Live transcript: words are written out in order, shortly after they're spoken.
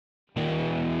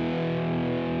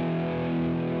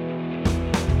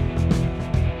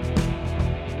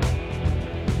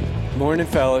Morning,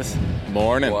 fellas.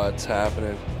 Morning. What's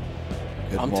happening?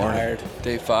 I'm morning. tired.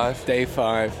 Day 5. Day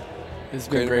 5. It's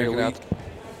been a great making week.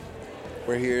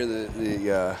 We're here,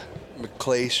 the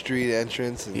McClay Street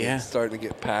entrance, and Yeah. it's starting to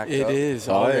get packed It up. is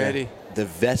Oh, yeah. already. The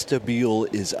vestibule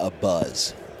is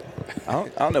abuzz. I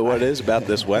don't know what it is about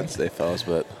this Wednesday, fellas,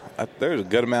 but there's a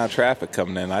good amount of traffic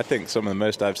coming in. I think some of the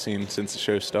most I've seen since the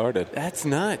show started. That's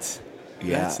nuts.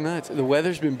 Yeah. That's nuts. The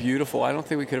weather's been beautiful. I don't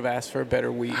think we could have asked for a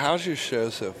better week. How's your show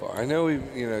so far? I know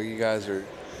you guys are.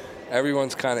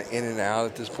 Everyone's kind of in and out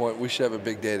at this point. We should have a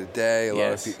big day today. A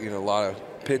Yes. lot of a lot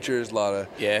of pictures, a lot of.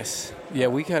 Yes. Yeah,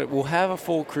 we'll have a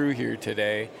full crew here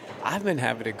today. I've been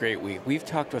having a great week. We've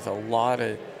talked with a lot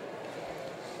of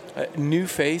new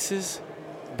faces,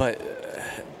 but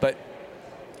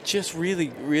just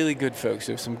really, really good folks.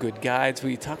 There's some good guides.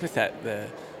 We talked with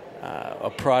a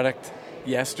product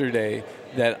yesterday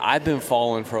that I've been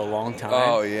following for a long time.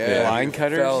 Oh yeah, Line You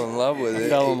cutters. Fell in love with it. I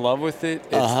fell in love with it.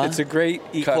 It's, Uh-huh. it's a great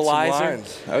Cut some equalizer.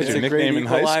 lines. That was It's your a great nickname in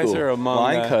high equalizer school. among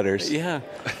Line cutters. Yeah,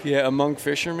 among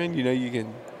fishermen, you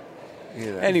can.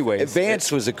 You know. Anyways,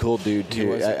 Vance was a cool dude He too.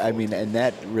 was a I mean, and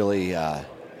that really.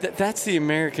 That's the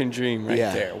American dream right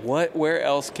Yeah. there. Where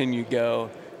else can you go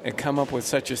and come up with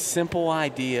such a simple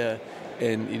idea?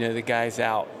 And the guy's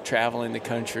out traveling the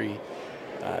country,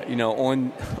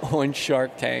 on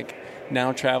Shark Tank,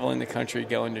 now traveling the country,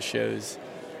 going to shows.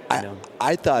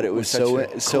 I thought it was such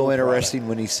a so cool interesting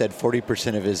when he said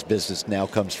 40% of his business now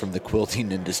comes from the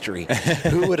quilting industry.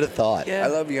 Who would have thought? Yeah. I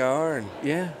love yarn.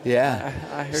 Yeah, Yeah.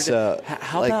 I heard So, it.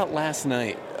 How like- about last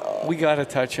night? We got to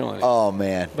touch on it. Oh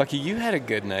man, Bucky, you had a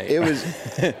good night. it was.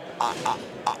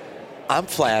 I'm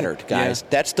flattered, guys. Yeah.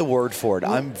 That's the word for it.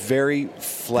 I'm very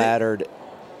flattered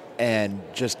and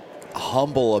just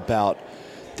humble about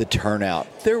the turnout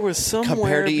There was somewhere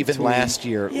compared to even between- last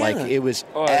year. Yeah. Like it was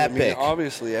Oh, I epic. mean,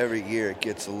 obviously, every year it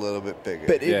gets a little bit bigger.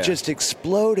 But it Yeah. just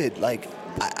exploded. Like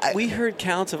we heard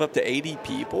counts of up to 80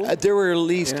 people. there were at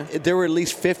least Yeah.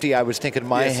 50. I was thinking in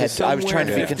my Yeah, so head. I was trying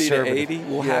to be somewhere 50 conservative. 80.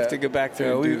 We'll Yeah. have to go back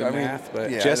through and do the I mean, math.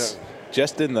 But yeah.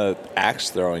 Just in the axe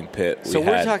throwing pit. so we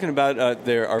we're had, talking about our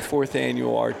 4th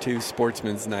annual R2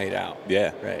 Sportsman's Night Out.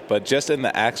 Yeah. Right. But just in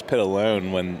the axe pit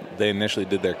alone, when they initially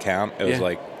did their count, it was Yeah.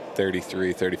 like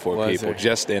 33, 34 Was people there?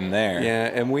 just in there. Yeah,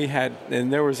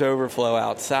 and there was overflow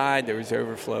outside. There was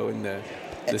overflow in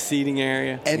the seating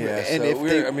area. And, yeah, and so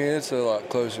if they, it's a lot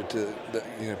closer to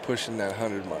pushing that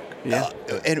 100 mark. Yeah.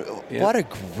 and Yeah. what a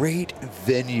great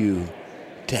venue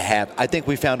to have. I think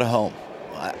we found a home.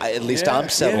 At least Yeah. I'm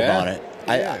settled Yeah. on it.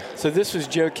 Yeah. So this was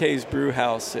Joe K's Brew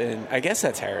House, and I guess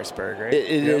that's Harrisburg, right? It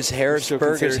is Still Harrisburg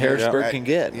as considered- Harrisburg At- can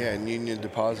get. Yeah, and Union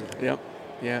Deposit. Yep.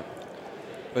 Yeah.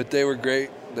 But they were great.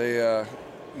 They,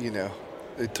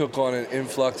 they took on an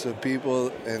influx of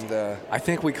people, and I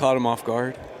think we caught him off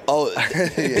guard. Oh,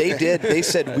 they did. They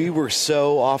said we were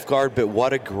so off guard, but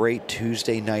what a great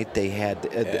Tuesday night they had.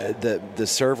 The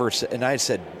servers, and I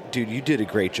said, dude, you did a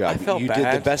great job. I felt you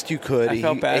bad. did the best you could. I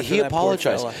felt bad for he that poor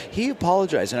apologized. fella. He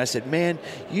apologized, and I said, man,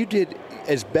 you did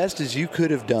as best as you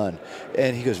could have done.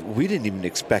 And he goes, we didn't even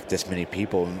expect this many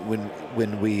people. And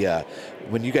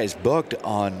when you guys booked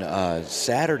on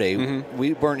Saturday, Mm-hmm.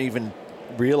 we weren't even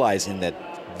realizing that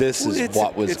this is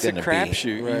what was It's a going to be.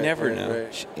 crapshoot. You Right, never right, know.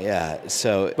 right. Yeah.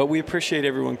 So But we appreciate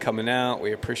everyone coming out.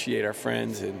 We appreciate our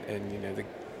friends and the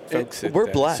folks that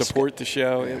we're blessed. support the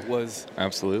show. It was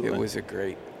Absolutely. a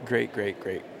great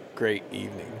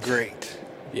evening. great.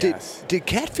 Yes. Did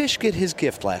Catfish get his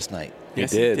gift last night?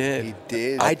 Yes, did. he did. He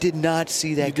did. I did not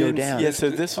see that You go didn't- down. Yeah, so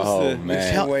this was Oh, the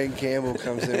man. Tell- Wayne Campbell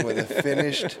comes in with a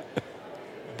finished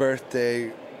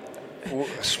birthday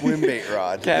swim bait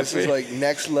rod. This is like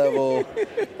next level,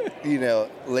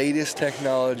 latest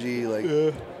technology,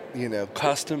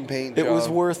 custom paint job. It was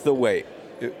worth the wait.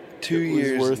 2 It was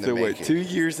years worth in the the wait. making. 2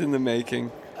 years in the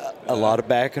making. A lot of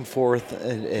back and forth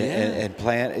and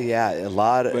plan. Yeah, a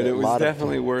lot. But it was lot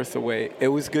definitely Of, worth the wait. It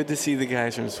was good to see the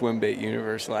guys from Swim Bait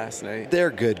Universe last night.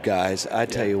 they're good guys. I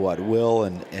tell you what, Will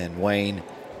and Wayne,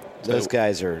 those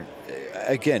guys are,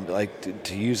 again, like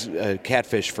to use a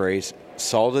Catfish phrase,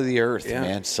 salt of the earth, Yeah.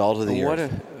 man, salt of the What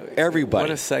earth. Everybody.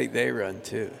 What a site they run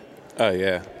too. Oh,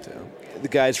 yeah. So The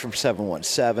guys from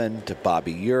 717 to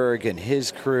Bobby Urg and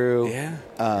his crew. yeah.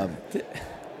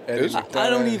 Eddie I don't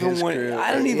McDonough, even his want. crew.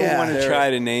 I don't even Yeah. want to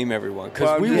try to name everyone because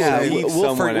Well, we yeah, will leave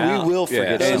someone out. we will forget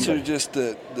Yeah. Those somebody. are just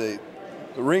the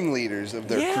ringleaders of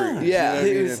their Yeah. crew. Yeah. You know what I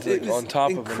mean? It was- It's like it was on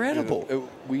top incredible. of it,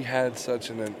 we had such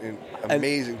an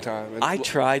amazing time. And I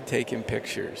tried taking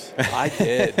pictures. I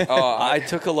did. Oh, I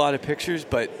took a lot of pictures,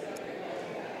 but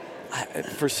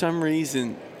for some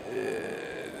reason,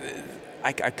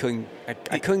 I couldn't.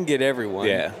 I couldn't get everyone.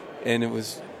 Yeah. and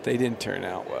they didn't turn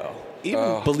out well.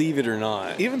 even believe it or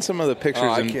not. Even some of the pictures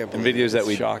I and can't believe videos it. that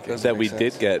we It's shocking. that we Doesn't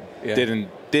did make get Yeah.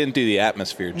 didn't do the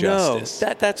atmosphere justice.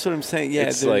 No, that's what I'm saying. Yeah,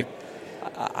 It's they're- like-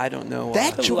 I don't know why.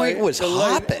 That joint was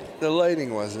hopping. The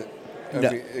lighting wasn't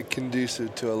No.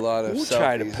 conducive to a lot of We'll selfies.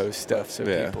 try to post stuff so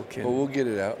Yeah. people can. Well, we'll get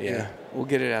it out. yeah, we'll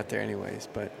get it out there anyways.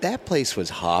 But That place was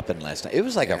hopping last night. It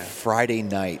was like Yeah. a Friday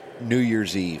night, New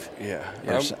Year's Eve. Yeah.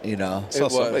 Or you know? I saw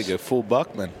It somebody was. go full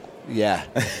Buckman. Yeah.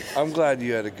 I'm glad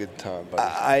you had a good time,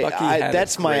 buddy. Bucky had a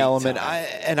That's my great element.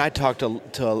 time. I talked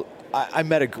to I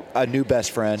met a new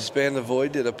best friend. Span the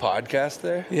Void did a podcast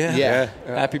there. yeah. Yeah.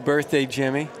 Happy birthday,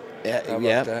 Jimmy. How about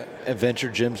Yeah. that? Adventure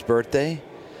Jim's birthday.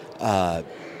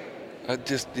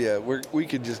 We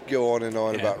could just go on and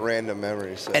on Yeah. about random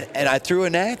memories. So. And I threw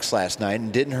an axe last night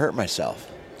and didn't hurt myself.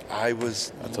 I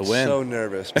was a win. so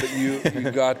nervous, but you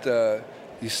got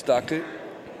you stuck it.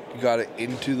 You got it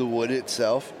into the wood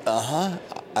itself.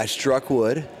 I struck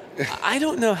wood, I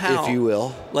don't know how, if you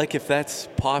will. like if that's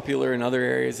popular in other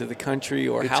areas of the country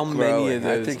or It's how many growing. of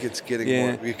those. I think it's getting Yeah.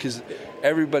 more because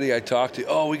everybody I talk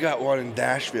to, we got one in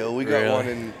Nashville. We got Really? one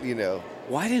in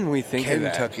Why didn't we think of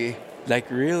Kentucky. that? Like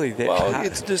really? Well,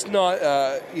 it's just not.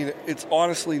 It's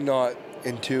honestly not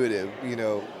intuitive.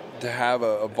 To have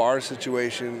a bar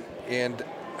situation and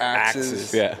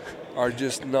axes, Yeah. are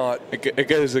just not. It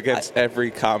goes against every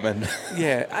common.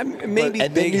 yeah. Maybe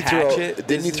And big then hatchet.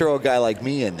 then you throw a guy like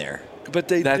me in there. But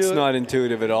they That's do it. not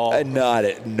intuitive at all. It's not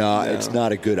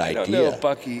a good I don't know idea. if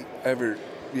Bucky ever.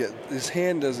 Yeah, his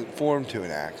hand doesn't form to an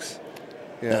axe.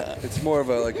 Yeah, it's more of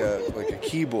like a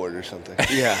keyboard or something.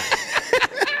 yeah.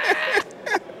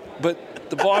 But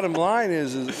the bottom line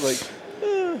is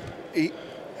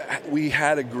we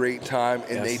had a great time,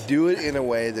 and Yes. they do it in a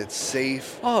way that's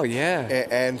safe Oh yeah.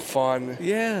 and fun.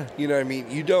 Yeah. You know what I mean?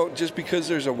 You don't just because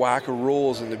there's a whack of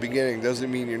rules in the beginning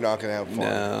doesn't mean you're not going to have fun.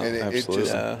 No, and it absolutely.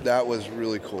 just No. that was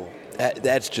really cool.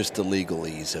 That's just the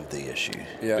legalese of the issue.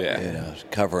 Yeah. Yeah. You know,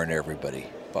 covering everybody.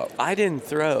 I didn't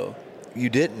throw. You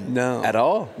didn't? No. At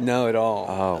all? No, at all.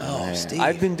 Oh, man. Steve.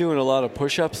 I've been doing a lot of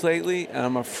push-ups lately, and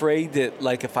I'm afraid that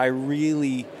like if I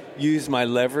really use my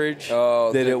leverage, that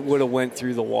they're- it would have went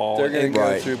through the wall. They're going And to go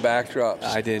Right. through backdrops.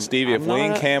 I didn't. Stevie, if I'm Wayne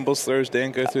not- Campbell's throws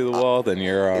didn't go through the wall, then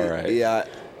you're all right. Yeah.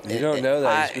 You don't know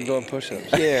that. He's been doing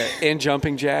push-ups. Yeah, and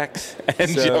jumping jacks And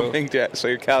So- jumping jack. So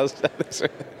your calisthenics are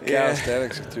Yeah.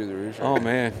 Calisthenics are through the roof. Right? Oh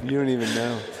man, you don't even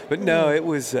know. But no, it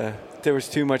was. There was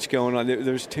too much going on.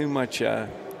 There was too much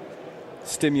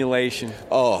stimulation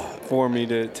Oh, for me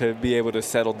to be able to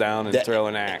settle down and throw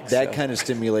an axe. that So. kind of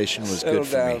stimulation was Settle good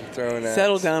for down, me. throw an axe.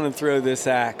 Settle down and throw this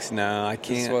axe. No, I This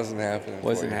can't. wasn't happening. for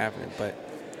Wasn't you. happening. But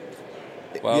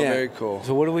Well, yeah. very cool.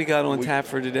 So what do we got on tap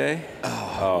for today? a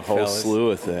whole fellas. slew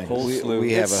of things. Whole slew.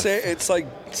 we have It's like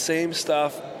same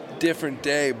stuff, different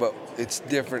day, but it's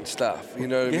different stuff. You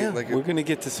know what I Yeah, mean? Like we're going to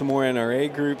get to some more NRA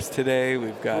groups today.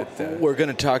 We've got. We're going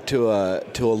to talk to a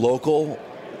local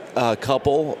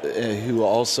couple who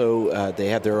also they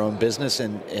have their own business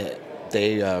and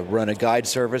they run a guide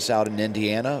service out in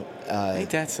Indiana. Ain't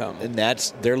that something? And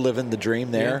they're living the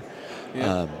dream there.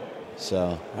 Yeah.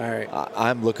 So All right.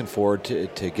 I'm looking forward to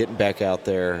getting back out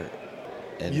there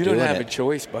and You don't doing have it. a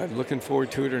choice, bud. Looking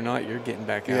forward to it or not, you're getting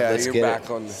back out. yeah, let's you're get back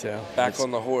it. on So, on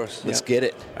the horse. Let's get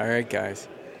it. All right, guys.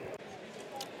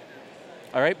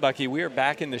 All right, Bucky, we are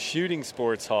back in the Shooting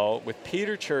Sports Hall with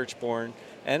Peter Churchborn,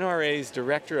 NRA's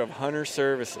Director of Hunter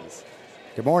Services.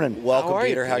 Good morning. Welcome, How are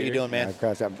you, Peter. How you Peter? doing, man?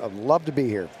 I'd love to be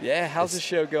here. Yeah, how's the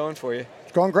show going for you?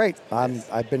 It's going great.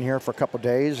 I've been here for a couple of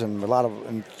days, and a lot of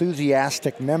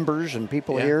enthusiastic members and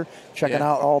people Yeah. here checking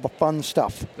Yeah. out all the fun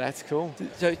stuff. That's cool.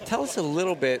 So tell us a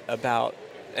little bit about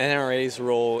NRA's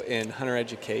role in hunter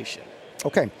education.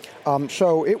 Okay,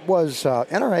 so it was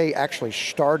NRA actually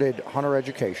started hunter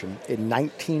education in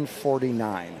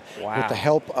 1949 Wow. with the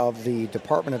help of the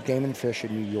Department of Game and Fish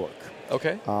in New York.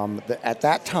 Okay. At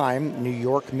that time, New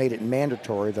York made it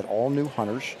mandatory that all new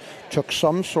hunters took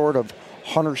some sort of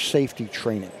hunter safety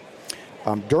training.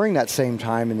 During that same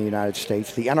time in the United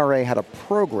States, the NRA had a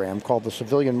program called the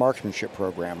Civilian Marksmanship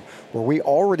Program, where we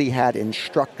already had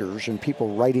instructors and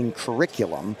people writing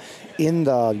curriculum in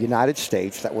the United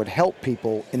States that would help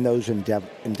people in those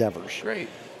endeavors. Great.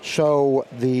 So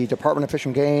the Department of Fish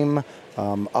and Game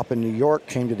up in New York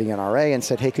came to the NRA and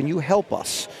said, hey, can you help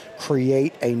us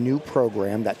create a new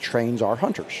program that trains our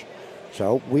hunters?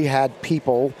 So we had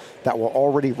people that were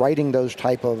already writing those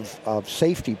type of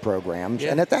safety programs.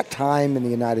 Yeah. And at that time in the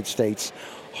United States,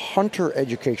 hunter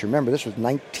education. Remember, this was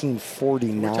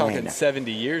 1949. We're talking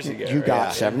 70 years ago. You got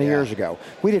right? 70 years ago.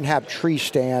 We didn't have tree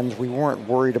stands. We weren't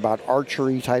worried about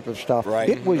archery type of stuff. Right,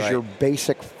 It was right. your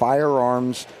basic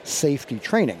firearms safety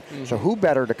training. So who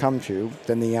better to come to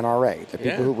than the NRA, the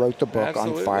people Yeah, who wrote the book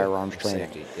absolutely. on firearms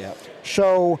training. Safety. Yep.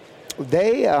 So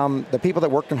they, the people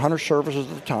that worked in hunter services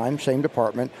at the time, same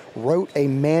department, wrote a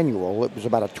manual. It was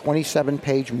about a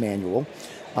 27-page manual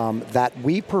that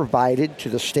we provided to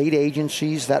the state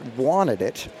agencies that wanted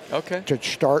it Okay. to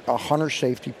start a hunter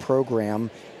safety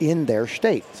program in their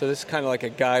state. So this is kind of like a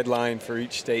guideline for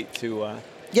each state to.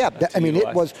 Yeah, to I mean, it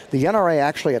utilize. was the NRA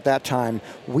actually at that time.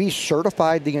 We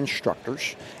certified the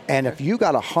instructors, and if you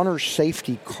got a hunter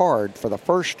safety card for the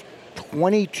first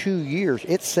 22 years,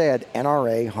 it said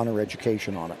NRA hunter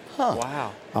education on it.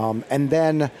 Wow. And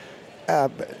then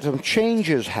some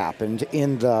changes happened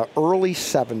in the early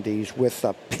 70s with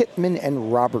the Pittman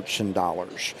and Robertson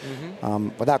dollars.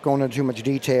 Without going into too much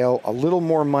detail, a little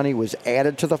more money was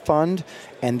added to the fund,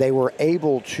 and they were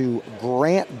able to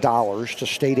grant dollars to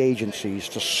state agencies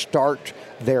to start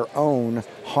their own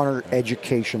hunter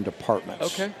education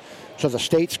departments. Okay. So the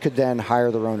states could then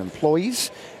hire their own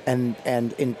employees, and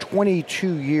in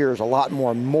 22 years, a lot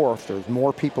more morphed. There was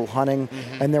more people hunting,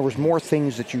 and there was more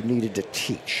things that you needed to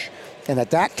teach. And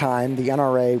at that time, the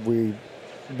NRA, we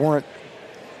weren't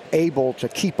able to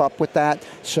keep up with that.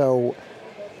 So,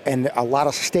 and a lot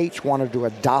of states wanted to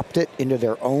adopt it into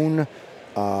their own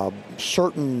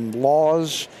certain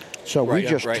laws. So we Right,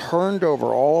 just right. turned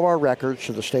over all of our records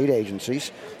to the state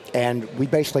agencies, and we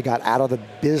basically got out of the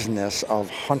business of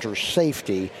hunter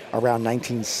safety around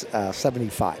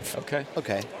 1975. Okay.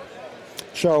 Okay.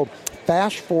 So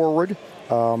fast forward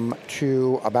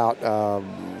to about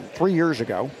 3 years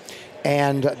ago,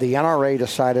 and the NRA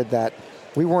decided that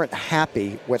we weren't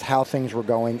happy with how things were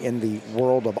going in the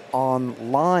world of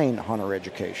online hunter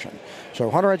education. So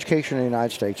hunter education in the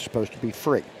United States is supposed to be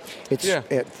free.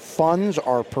 Funds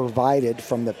are provided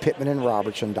from the Pittman and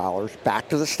Robertson dollars back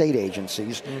to the state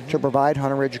agencies to provide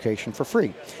hunter education for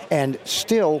free. And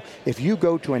still, if you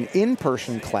go to an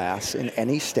in-person class in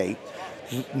any state,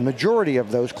 majority of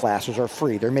those classes are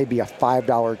free. There may be a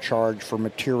 $5 charge for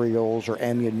materials or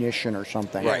ammunition or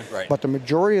something. Right, right. But the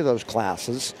majority of those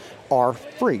classes are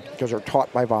free because they're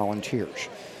taught by volunteers.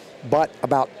 But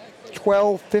about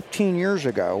 12, 15 years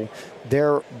ago,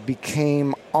 there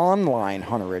became online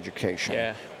hunter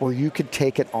education where you could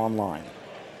take it online.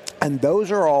 And those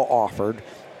are all offered,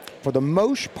 for the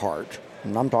most part,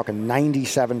 and I'm talking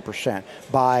 97%,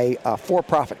 by a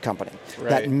for-profit company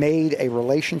that made a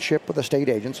relationship with a state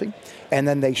agency, and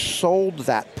then they sold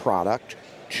that product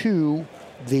to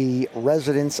the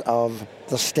residents of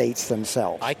the states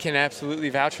themselves. I can absolutely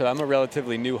vouch for that. I'm a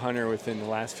relatively new hunter within the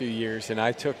last few years, and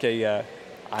I took I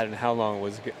don't know how long it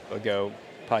was ago,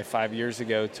 probably 5 years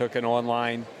ago, took an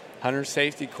online hunter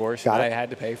safety course, and I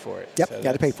had to pay for it. Yep, So you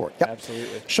had to pay for it. Yep.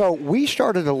 Absolutely. So we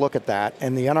started to look at that,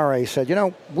 and the NRA said,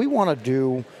 we want to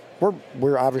do.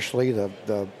 We're obviously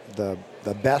the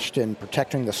best in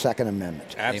protecting the Second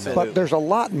Amendment. Absolutely. But there's a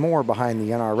lot more behind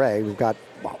the NRA. We've got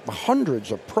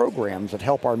hundreds of programs that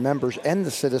help our members and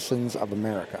the citizens of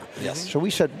America. Yes. So we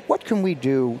said, what can we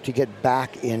do to get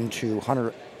back into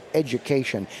hunter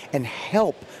education and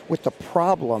help with the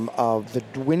problem of the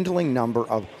dwindling number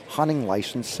of hunting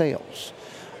license sales?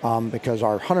 Because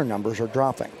our hunter numbers are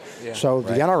dropping. So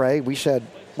the NRA, we said,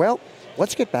 well,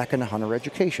 let's get back into hunter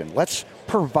education. Let's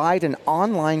provide an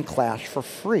online class for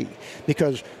free,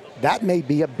 because that may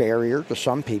be a barrier to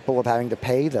some people of having to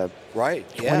pay the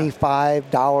 $25,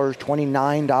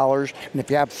 $29. And if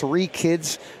you have 3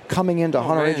 kids coming into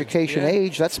hunter education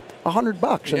age, that's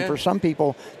 $100. And for some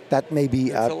people, that may be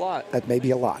a lot. That may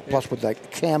be a lot. Plus with the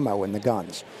camo and the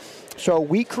guns. So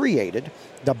we created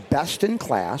the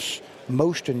best-in-class,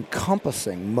 most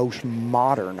encompassing, most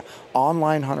modern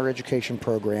online hunter education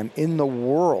program in the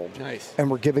world. Nice.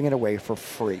 And we're giving it away for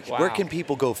free. Wow. Where can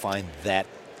people go find that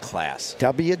class?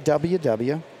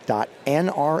 www.nrahe.org.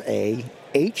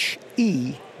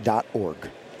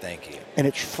 Thank you. And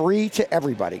it's free to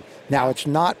everybody. Now, it's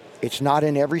not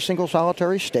in every single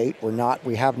solitary state.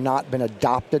 We have not been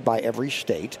adopted by every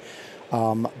state.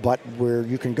 But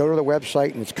you can go to the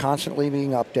website, and it's constantly being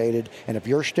updated. And if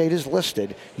your state is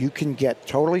listed, you can get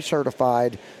totally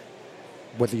certified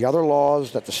with the other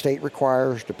laws that the state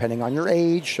requires, depending on your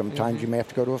age, sometimes you may have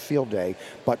to go to a field day,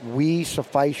 but we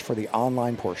suffice for the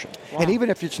online portion. Wow. And even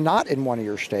if it's not in one of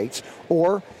your states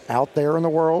or out there in the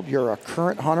world, you're a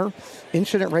current hunter,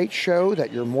 incident rates show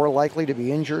that you're more likely to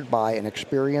be injured by an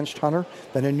experienced hunter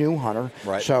than a new hunter.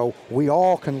 Right. So we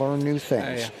all can learn new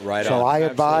things. Right so on. I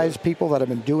advise people that have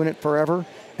been doing it forever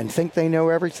and think they know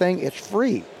everything, it's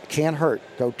free. Can't hurt.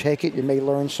 Go take it. You may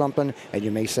learn something, and you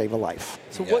may save a life.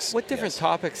 So what different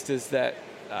topics does that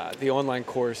the online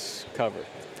course cover?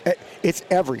 It's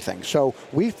everything. So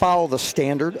we follow the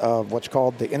standard of what's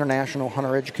called the International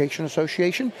Hunter Education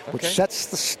Association, which sets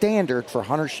the standard for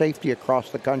hunter safety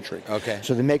across the country. Okay.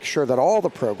 So they make sure that all the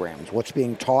programs, what's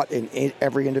being taught in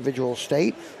every individual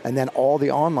state, and then all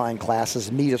the online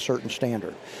classes meet a certain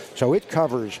standard. So it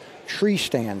covers tree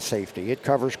stand safety. It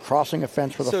covers crossing a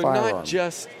fence with a firearm. So not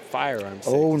just firearm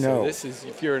safety. Oh, no. So this is,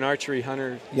 if you're an archery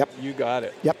hunter, you got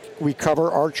it. Yep. We cover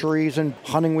archeries and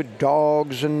hunting with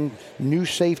dogs and new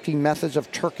safety methods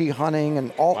of turkey hunting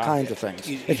and all kinds of things.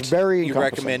 It's very You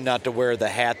recommend not to wear the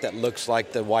hat that looks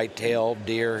like the white-tailed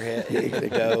deer head?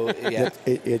 No,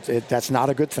 that's not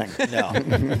a good thing.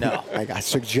 No. I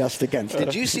suggest against it.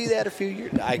 Did you see that a few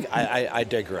years? I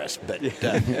digress, but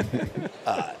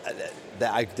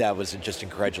that was just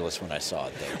incredulous when I saw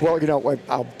it. Though. Well,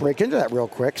 I'll break into that real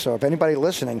quick. So if anybody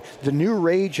listening, the new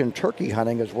rage in turkey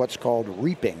hunting is what's called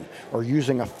reaping, or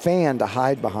using a fan to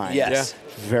hide behind. Yes.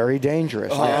 Very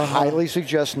dangerous. I highly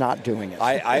suggest not doing it.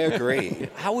 I agree.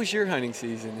 How was your hunting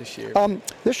season this year?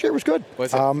 This year was good.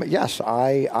 Was it? Yes,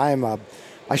 I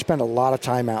spend a lot of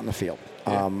time out in the field.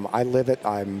 I live it.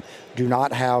 I do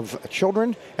not have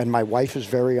children, and my wife is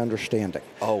very understanding.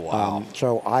 Oh, wow.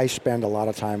 So I spend a lot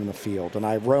of time in the field, and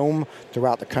I roam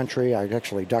throughout the country. I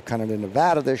actually duck hunted in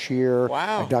Nevada this year.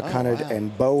 Wow. I duck hunted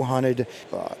and bow hunted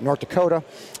North Dakota.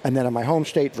 And then in my home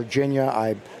state, Virginia,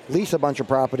 I lease a bunch of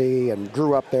property and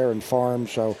grew up there and farmed.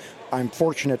 So I'm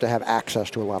fortunate to have access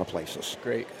to a lot of places.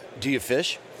 Great. Do you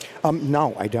fish?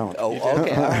 No, I don't. Oh,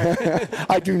 okay.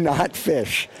 I do not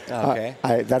fish. Okay.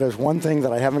 That is one thing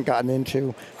that I haven't gotten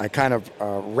into. I kind of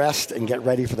rest and get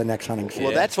ready for the next hunting season.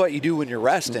 Well, that's what you do when you're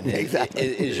resting. Exactly.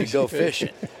 Is you go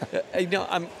fishing.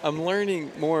 I'm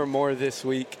learning more and more this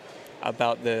week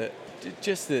about the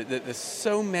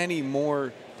so many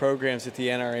more programs that the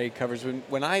NRA covers.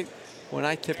 When I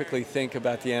typically think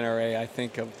about the NRA, I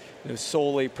think of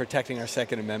solely protecting our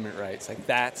Second Amendment rights. Like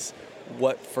that's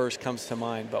what first comes to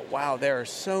mind. But wow, there are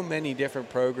so many different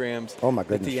programs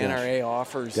that the NRA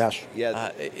offers. Yes.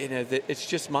 It's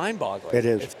just mind-boggling. It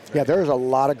is. There's a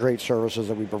lot of great services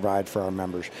that we provide for our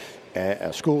members.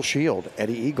 School Shield,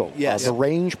 Eddie Eagle, the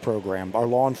Range Program, our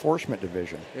law enforcement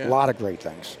division. A lot of great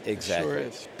things. Exactly. Sure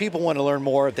is. People want to learn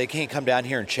more. If they can't come down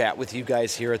here and chat with you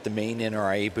guys here at the main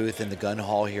NRA booth in the gun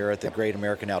hall here at the Great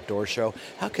American Outdoor Show,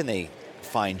 how can they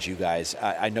find you guys?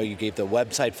 I know you gave the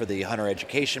website for the hunter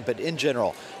education, but in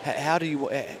general, how do you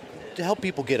to help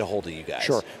people get a hold of you guys?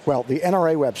 Sure. Well, the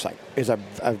NRA website is a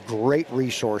great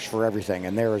resource for everything,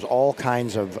 and there is all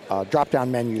kinds of drop-down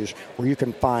menus where you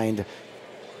can find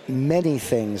many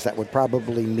things that would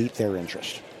probably meet their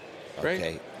interest.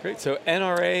 Great. So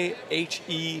NRAHE.org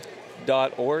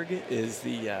is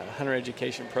the hunter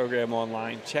education program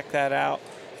online. Check that out.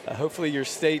 Hopefully your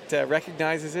state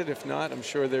recognizes it. If not, I'm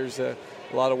sure there's a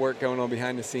lot of work going on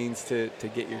behind the scenes to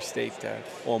get your state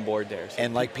on board there. So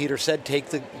and like Peter said, take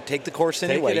the course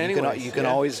anyway. You can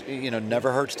always,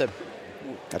 never hurts to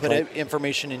put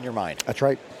information in your mind. That's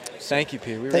right. Thank you,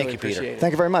 Peter. We really appreciate it.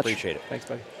 Thank you very much. Appreciate it. Thanks,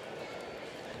 buddy.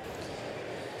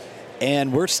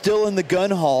 And we're still in the gun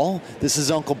hall. This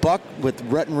is Uncle Buck with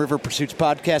Rutten River Pursuits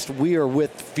Podcast. We are with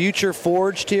Future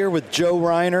Forged here with Joe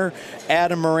Reiner,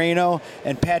 Adam Moreno,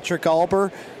 and Patrick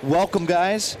Alber. Welcome,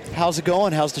 guys. How's it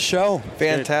going? How's the show?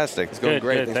 Fantastic. It's going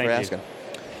great. Thanks for asking.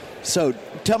 So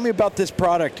tell me about this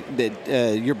product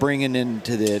that you're bringing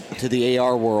into the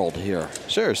AR world here.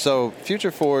 Sure. So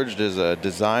Future Forged is a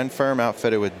design firm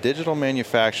outfitted with digital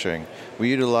manufacturing. We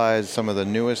utilize some of the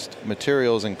newest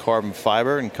materials in carbon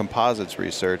fiber and composites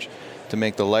research to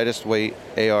make the lightest weight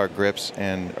AR grips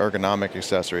and ergonomic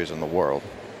accessories in the world.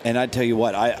 And I tell you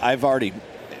what, I've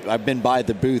been by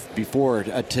the booth before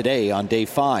today on day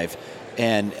 5,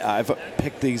 and I've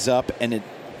picked these up, and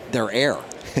they're air.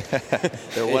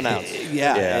 They're 1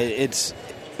 ounce.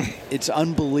 It's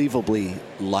unbelievably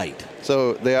light.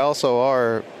 So they also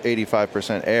are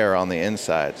 85% air on the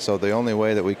inside. So the only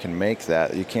way that we can make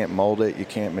that, you can't mold it, you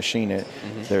can't machine it.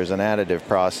 Mm-hmm. There's an additive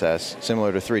process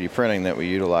similar to 3D printing that we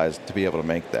utilize to be able to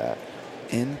make that.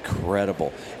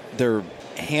 Incredible. They're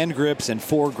hand grips and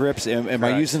foregrips. Am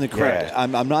I using the correct? Yeah.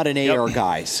 I'm not an AR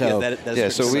guy, so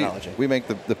so we make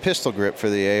the pistol grip for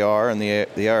the AR and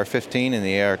the AR-15 and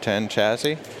the AR-10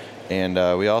 chassis, and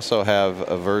we also have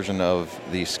a version of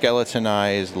the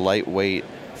skeletonized lightweight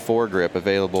foregrip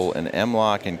available in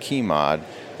M-LOK and Keymod,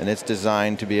 and it's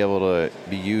designed to be able to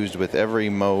be used with every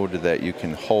mode that you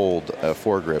can hold a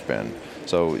foregrip in.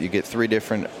 So you get 3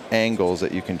 different angles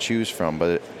that you can choose from,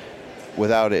 but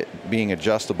without it being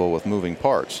adjustable with moving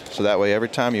parts. So that way every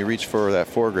time you reach for that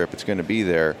foregrip, it's going to be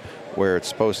there where it's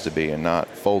supposed to be and not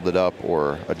folded up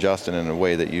or adjusted in a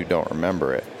way that you don't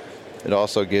remember it. It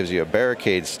also gives you a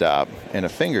barricade stop and a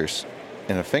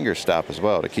finger stop as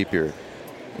well to keep your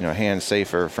hand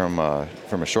safer from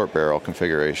a short barrel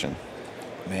configuration.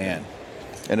 Man.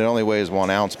 And it only weighs 1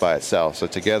 ounce by itself. So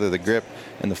together, the grip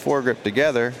and the foregrip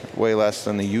together weigh less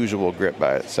than the usual grip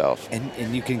by itself.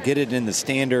 And you can get it in the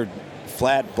standard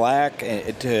flat black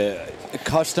to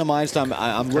customized.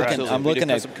 I'm looking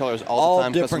at custom colors all the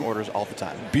time, different custom orders all the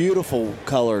time. Beautiful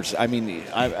colors. I mean,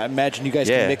 I imagine you guys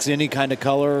can mix any kind of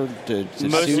color to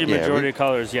mostly majority of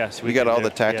colors. Yes, we got all the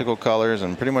tactical colors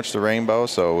and pretty much the rainbow.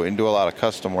 So we can do a lot of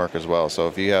custom work as well. So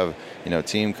if you have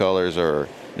team colors, or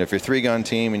if you're 3-gun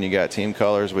team and you got team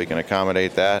colors, we can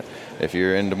accommodate that. If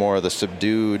you're into more of the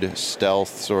subdued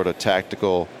stealth sort of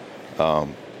tactical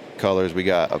colors, we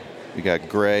got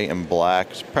gray and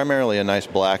black. It's primarily a nice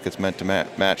black that's meant to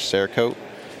match Cerakote,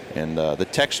 and the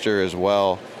texture as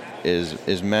well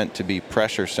is meant to be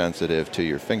pressure sensitive to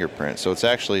your fingerprint. So it's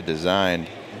actually designed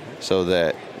so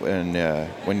that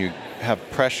when you have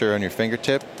pressure on your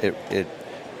fingertip,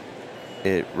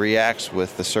 it reacts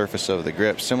with the surface of the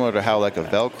grip, similar to how like a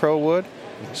Velcro would,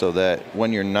 so that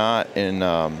when you're not in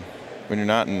a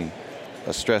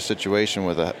stress situation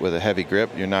with a heavy grip,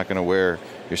 you're not going to wear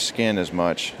your skin as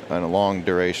much on a long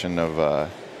duration of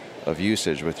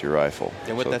usage with your rifle.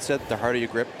 And with that said, the harder you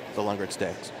grip, the longer it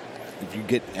stays. If you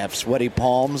have sweaty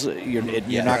palms, you're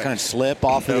not going to slip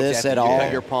off of this at all. You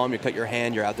cut your palm, you cut your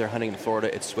hand, you're out there hunting in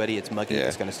Florida, it's sweaty, it's muggy,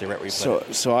 it's going to stay right where you put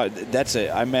it. So I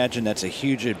imagine that's a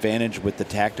huge advantage with the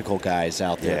tactical guys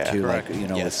out there too. Correct.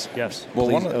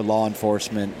 Like, law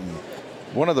enforcement.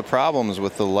 One of the problems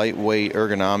with the lightweight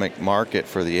ergonomic market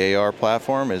for the AR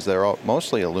platform is they're all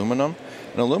mostly aluminum.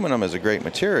 And aluminum is a great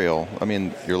material. I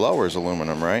mean, your lower is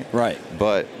aluminum, right? Right.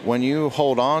 But when you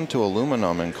hold on to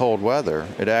aluminum in cold weather,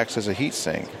 it acts as a heat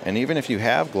sink. And even if you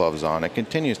have gloves on, it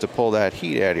continues to pull that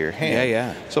heat out of your hand.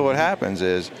 Yeah. So what happens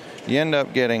is you end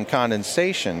up getting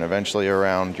condensation eventually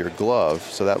around your glove,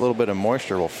 so that little bit of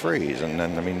moisture will freeze. And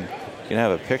then, you can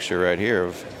have a picture right here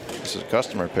this is a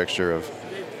customer picture of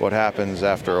what happens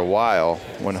after a while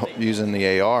when using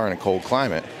the AR in a cold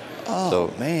climate.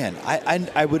 Oh, man.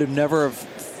 I would have never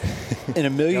in a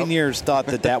million years thought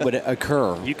that would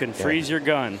occur. You can freeze your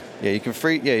gun. Yeah, you can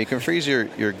freeze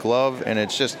your glove, and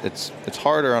it's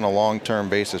harder on a long-term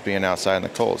basis being outside in the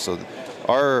cold. So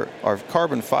our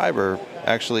carbon fiber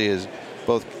actually is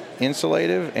both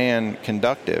insulative and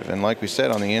conductive. And like we said,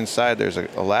 on the inside there's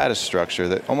a lattice structure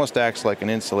that almost acts like an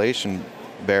insulation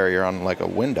barrier on like a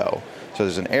window. So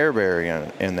there's an air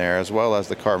barrier in there, as well as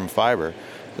the carbon fiber,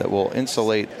 that will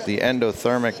insulate the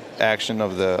endothermic action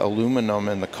of the aluminum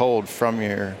in the cold from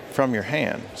your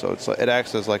hand. So it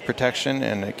acts as like protection,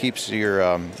 and it keeps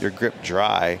your grip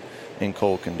dry in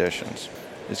cold conditions.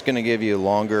 It's going to give you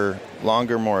longer,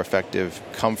 more effective,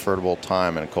 comfortable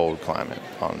time in a cold climate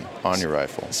on your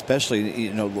rifle. Especially,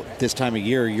 this time of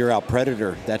year, you're out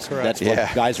predator. That's what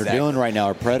guys are doing right now,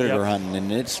 are predator hunting,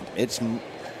 and it's.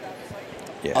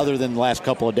 Other than the last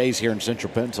couple of days here in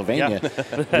central Pennsylvania,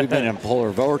 we've been in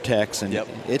polar vortex, and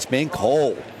it's been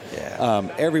cold. Yeah.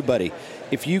 Everybody,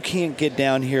 if you can't get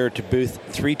down here to booth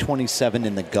 327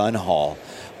 in the gun hall,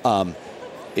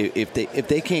 if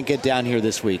they can't get down here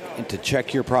this week and to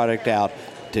check your product out,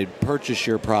 to purchase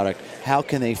your product, how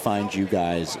can they find you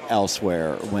guys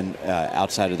elsewhere when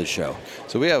outside of the show?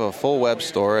 So we have a full web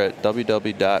store at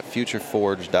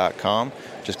www.futureforge.com.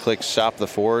 Just click Shop the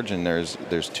Forge, and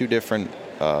there's 2 different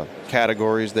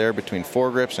categories there between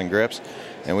foregrips and grips.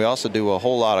 And we also do a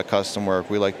whole lot of custom work.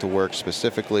 We like to work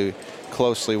specifically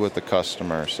closely with the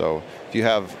customer. So if you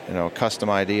have a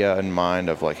custom idea in mind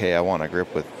of like, hey, I want a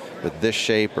grip with this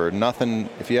shape or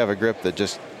nothing, if you have a grip that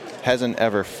just hasn't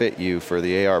ever fit you for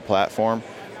the AR platform,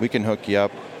 we can hook you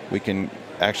up. We can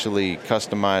actually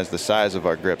customize the size of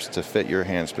our grips to fit your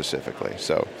hand specifically.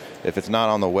 So if it's not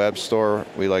on the web store,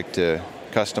 we like to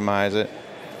customize it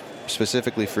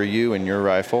specifically for you and your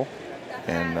rifle.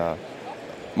 And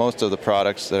most of the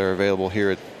products that are available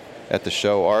here at the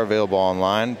show are available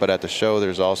online, but at the show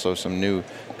there's also some new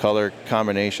color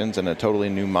combinations, and a totally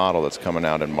new model that's coming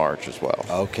out in March as well.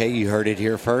 Okay, you heard it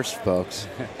here first, folks.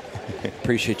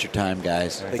 Appreciate your time,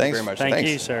 guys. Thank you very much. Thank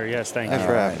you, sir. Yes, thank you. Thanks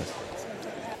for having us.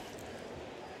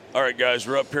 All right, guys,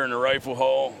 we're up here in the Rifle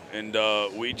Hall, and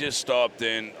we just stopped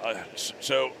in.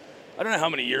 So I don't know how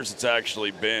many years it's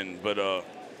actually been, but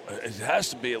it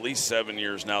has to be at least 7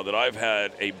 years now that I've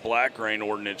had a Black Rain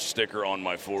Ordnance sticker on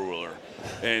my four-wheeler.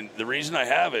 And the reason I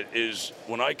have it is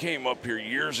when I came up here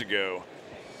years ago,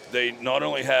 they not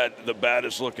only had the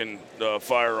baddest-looking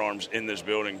firearms in this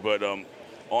building, but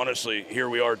honestly, here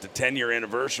we are at the 10-year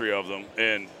anniversary of them,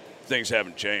 and things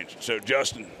haven't changed. So,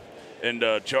 Justin and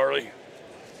Charlie.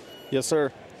 Yes,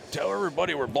 sir. Tell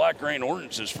everybody where Black Rain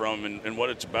Ordnance is from and what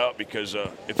it's about, because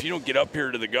if you don't get up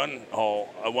here to the gun hall,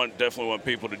 I definitely want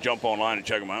people to jump online and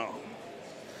check them out.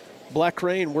 Black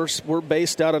Rain, we're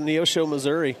based out of Neosho,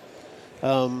 Missouri.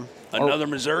 Another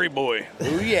Missouri boy.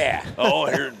 Oh yeah. Oh,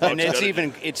 here. And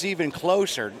it's even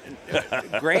closer.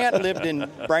 Grant lived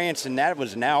in Branson. That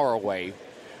was an hour away,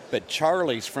 but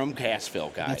Charlie's from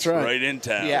Cassville, guys. That's right. Right in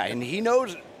town. Yeah, and he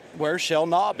knows where Shell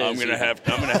Knob is. I'm gonna have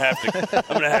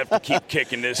to keep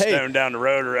kicking this stone down the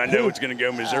road, or I know it's gonna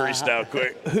go Missouri style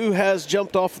quick. Who has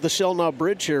jumped off the Shell Knob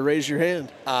Bridge here? Raise your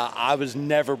hand. I was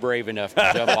never brave enough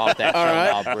to jump off that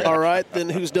Shell Knob Bridge. All right, then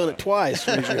who's done it twice?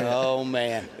 Raise your hand. Oh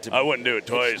man, I wouldn't do it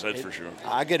twice, that's for sure.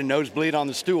 I get a nosebleed on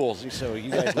the stools, so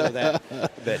you guys know that.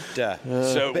 But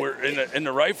we're in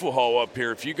the rifle hall up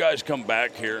here. If you guys come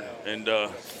back here, and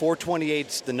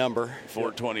 428's the number.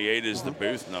 428 is the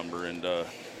booth number, and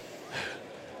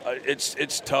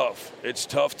it's tough. It's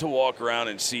tough to walk around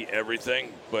and see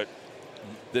everything, but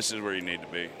this is where you need to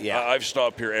be. Yeah. I've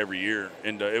stopped here every year,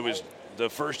 and it was the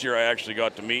first year I actually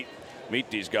got to meet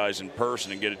these guys in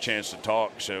person and get a chance to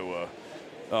talk. So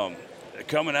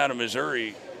coming out of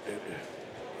Missouri,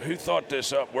 who thought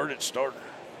this up? Where did it start?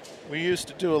 We used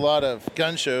to do a lot of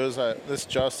gun shows. This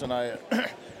Justin, I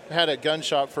had a gun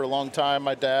shop for a long time.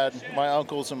 My dad, my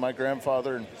uncles, and my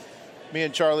grandfather, and me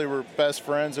and Charlie were best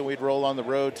friends, and we'd roll on the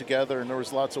road together, and there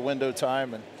was lots of window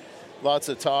time and lots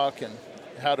of talk and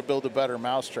how to build a better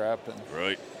mousetrap. And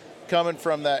right. Coming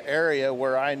from that area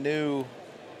where I knew,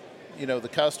 the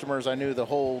customers, I knew the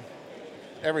whole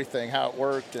everything, how it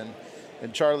worked, and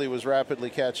Charlie was rapidly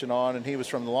catching on, and he was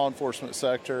from the law enforcement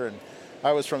sector, and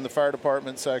I was from the fire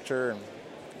department sector,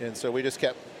 and so we just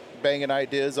kept banging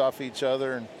ideas off each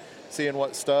other and seeing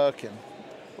what stuck, and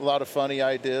a lot of funny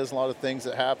ideas, a lot of things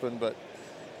that happened, but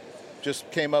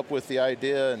just came up with the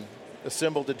idea and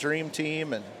assembled a dream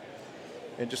team and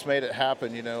just made it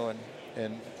happen,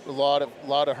 and a lot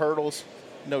of hurdles,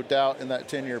 no doubt, in that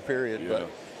 10-year period. Yeah. But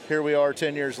here we are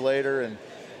 10 years later and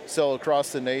sell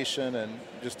across the nation, and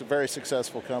just a very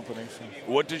successful company. So.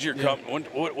 What did your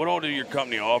what all did your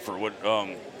company offer?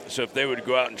 So if they would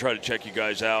go out and try to check you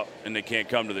guys out and they can't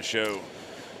come to the show?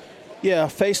 Yeah,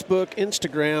 Facebook,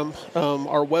 Instagram,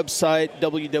 our website,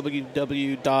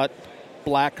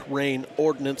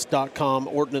 www.blackrainordnance.com,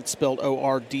 ordnance spelled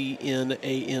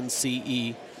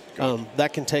ORDNANCE.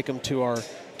 That can take them to our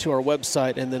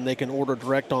website, and then they can order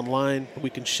direct online. We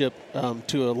can ship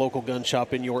to a local gun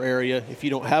shop in your area. If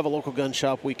you don't have a local gun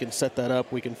shop, we can set that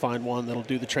up. We can find one that'll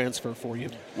do the transfer for you.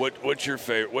 What's your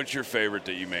favorite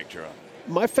that you make, Charlie?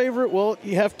 My favorite, well,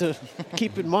 you have to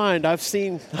keep in mind, I've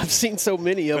seen so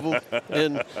many of them,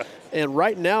 and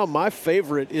right now my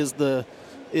favorite is the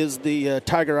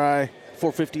Tiger Eye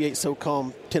 458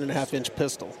 SOCOM 10.5-inch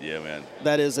pistol. Yeah, man.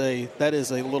 That is a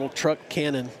little truck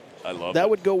cannon. I love that. It.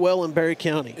 Would go well in Berry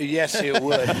County. Yes, it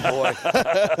would, boy.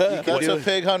 That's a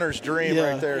pig hunter's dream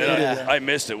right there. Yeah. I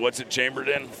missed it. What's it chambered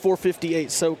in? 458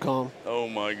 SOCOM. Oh,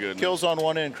 my goodness. Kills on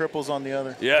one end, cripples on the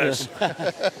other. Yes.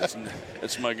 That's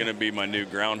going to be my new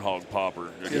groundhog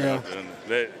popper. Yeah.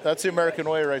 That's the American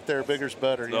way right there. Bigger's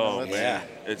better. Man.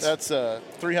 That's a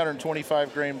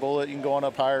 325 grain bullet. You can go on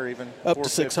up higher even. Up to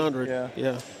 600.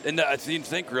 Yeah. And I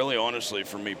think really honestly,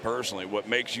 for me personally, what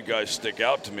makes you guys stick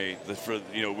out to me,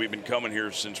 we've been coming here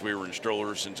since we were in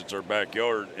strollers, since it's our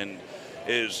backyard, and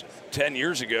is 10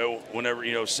 years ago,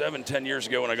 10 years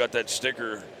ago when I got that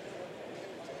sticker,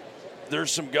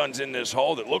 there's some guns in this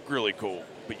hall that look really cool,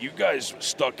 but you guys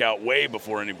stuck out way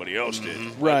before anybody else did.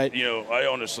 Right. I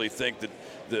honestly think that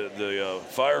the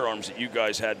firearms that you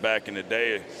guys had back in the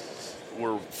day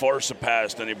were far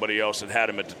surpassed anybody else that had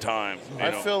them at the time.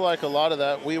 I feel like a lot of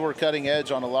that, we were cutting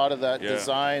edge on a lot of that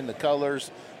design, the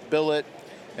colors, billet.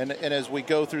 And as we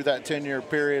go through that 10-year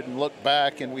period and look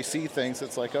back and we see things,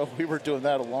 it's like, oh, we were doing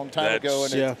that a long time ago.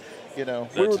 And yeah. you know,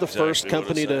 we were the first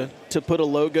company to put a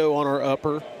logo on our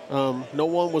upper. No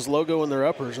one was logoing their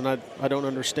uppers, and I don't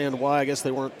understand why. I guess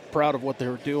they weren't proud of what they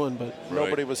were doing, but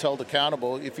nobody was held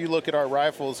accountable. If you look at our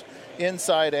rifles,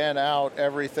 inside and out,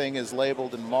 everything is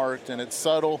labeled and marked, and it's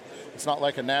subtle. It's not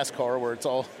like a NASCAR where it's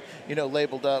all,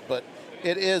 labeled up, but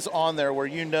it is on there where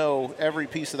you know every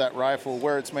piece of that rifle,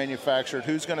 where it's manufactured,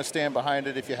 who's going to stand behind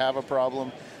it if you have a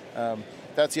problem.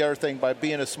 That's the other thing. By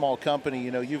being a small company,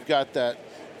 you've got that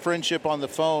friendship on the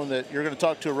phone that you're going to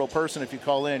talk to a real person. If you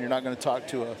call in, you're not going to talk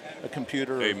to a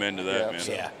computer. Amen to that, man.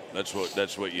 Yeah. That's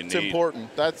what you need. It's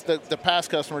important. That's the past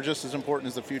customer just as important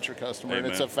as the future customer. Amen.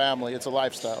 And it's a family. It's a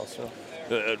lifestyle. So.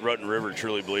 Rutten River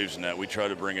truly believes in that. We try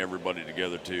to bring everybody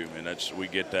together too, and we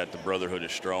get that. The brotherhood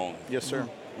is strong. Yes, sir.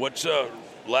 What's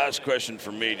last question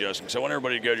for me, Justin? Because I want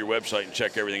everybody to go to your website and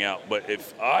check everything out. But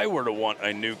if I were to want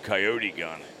a new coyote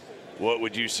gun, what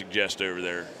would you suggest over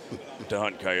there to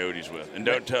hunt coyotes with? And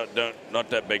don't not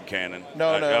that big cannon.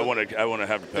 No. I want to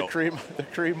have the pelt. The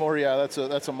Creedmoor, yeah,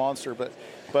 that's a monster. But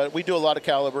we do a lot of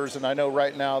calibers, and I know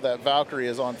right now that Valkyrie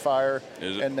is on fire.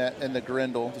 Is it? And the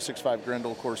Grendel, the 6.5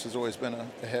 Grendel, of course, has always been a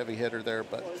heavy hitter there.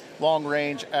 But long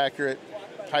range, accurate,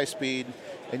 high speed,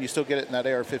 and you still get it in that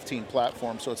AR-15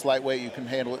 platform, so it's lightweight. You can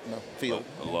handle it in the field.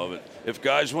 I love it. If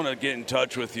guys want to get in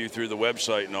touch with you through the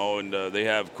website and all, and they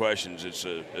have questions, it's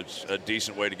a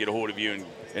decent way to get a hold of you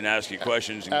and ask you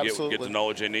questions and get the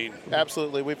knowledge they need.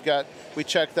 Absolutely. We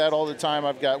check that all the time.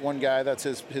 I've got one guy that's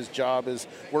his job is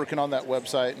working on that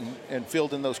website and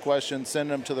fielding those questions,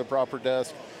 sending them to the proper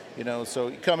desk. So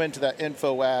you come into that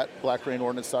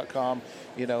info@blackrainordnance.com,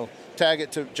 tag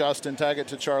it to Justin, tag it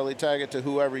to Charlie, tag it to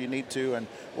whoever you need to,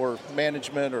 or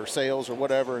management or sales or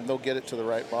whatever, and they'll get it to the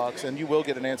right box, and you will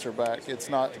get an answer back.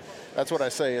 That's what I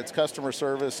say. It's customer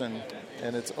service and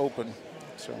it's open.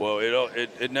 So. Well,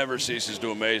 it never ceases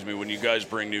to amaze me when you guys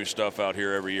bring new stuff out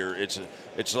here every year. It's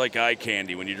like eye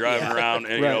candy when you're driving around.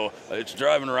 And, right. It's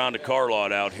driving around a car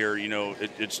lot out here.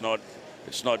 It's not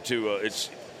too.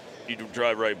 You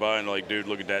drive right by and like, dude,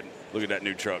 look at that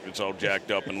new truck. It's all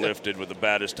jacked up and lifted with the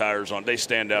baddest tires on. They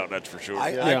stand out, that's for sure.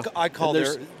 I call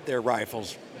their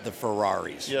rifles the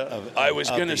Ferraris. Yeah. I was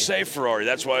going to say Ferrari.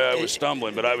 That's why I was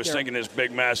stumbling, but I was thinking this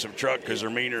big, massive truck because they're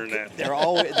meaner than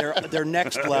that. They're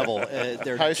next level.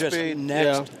 They're high just speed.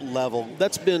 next level.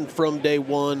 That's been from day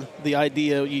one. The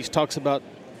idea, he talks about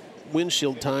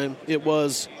windshield time. It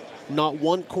was not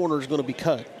one corner is going to be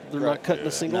cut. They're not cutting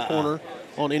a single corner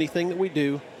on anything that we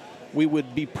do. We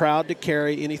would be proud to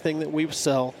carry anything that we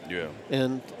sell. Yeah.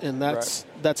 And that's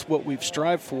what we've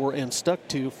strived for and stuck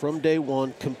to from day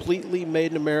one. Completely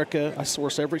made in America. I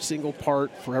source every single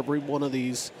part for every one of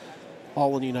these,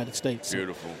 all in the United States.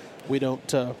 Beautiful. We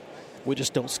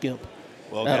just don't skimp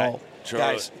at all.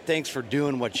 Charlie. Guys, thanks for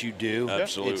doing what you do.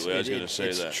 Absolutely. I was going to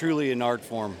say that. It's truly an art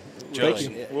form. Thank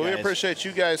you. Well, we appreciate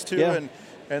you guys too,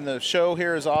 and the show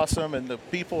here is awesome, and the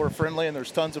people are friendly, and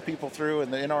there's tons of people through,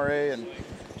 and the NRA, and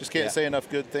just can't say enough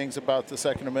good things about the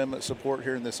Second Amendment support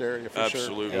here in this area for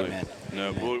Absolutely. sure. Amen.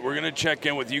 No, we're going to check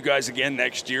in with you guys again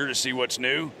next year to see what's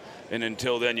new. And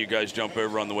until then, you guys jump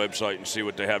over on the website and see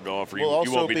what they have to offer. You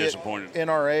won't be disappointed.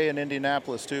 NRA in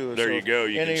Indianapolis, too. There you go.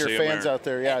 You any can of your fans out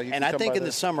there, you and I think in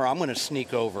the summer I'm going to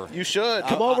sneak over. You should.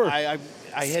 Come over. I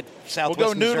hit Southwest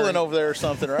We'll go noodling Missouri. over there or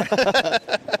something, right?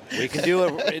 We can do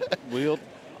it.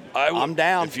 I'm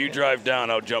down. If you drive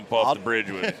down, I'll jump off the bridge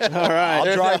with you. All right.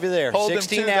 I'll drive you there. Hold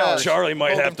 16 them hours. Charlie might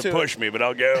Hold have them to to push me, but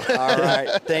I'll go. All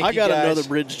right. Thank you, I got guys. another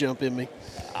bridge jump in me.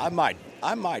 I might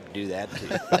do that too.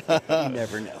 You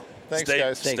never know. Thanks,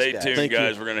 guys. Stay guys. tuned, Thank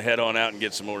guys. you. We're going to head on out and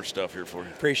get some more stuff here for you.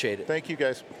 Appreciate it. Thank you,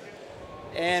 guys.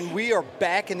 And we are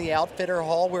back in the Outfitter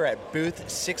Hall. We're at booth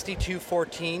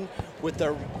 6214 with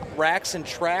the Racks and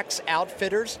Tracks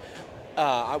Outfitters.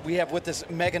 We have with us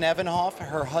Megan Evanoff.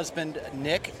 Her husband,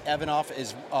 Nick Evanoff,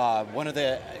 is one of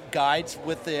the guides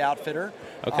with the Outfitter.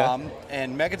 Okay.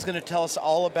 And Megan's going to tell us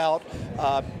all about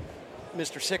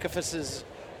Mr. Sickifus's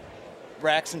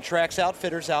Racks and Tracks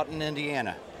Outfitters out in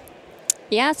Indiana.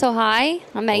 Yeah, so hi,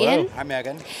 I'm Megan. Hello. Hi,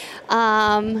 Megan.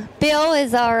 Bill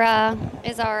is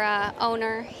our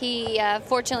owner. He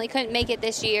fortunately couldn't make it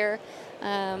this year,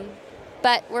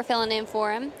 but we're filling in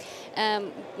for him.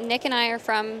 Nick and I are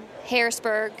from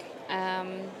Harrisburg.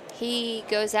 He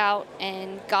goes out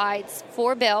and guides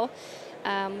for Bill.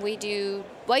 We do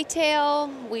whitetail,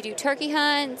 we do turkey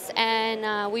hunts,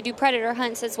 and we do predator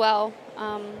hunts as well.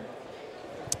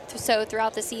 So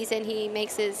throughout the season, he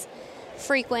makes his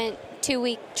frequent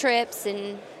 2-week trips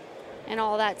and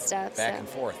all that stuff. Back and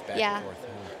forth.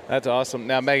 That's awesome.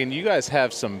 Now, Megan, you guys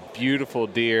have some beautiful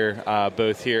deer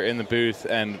both here in the booth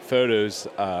and photos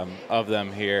of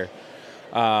them here.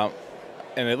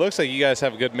 And it looks like you guys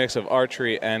have a good mix of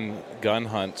archery and gun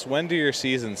hunts. When do your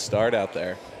seasons start out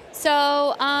there?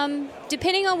 So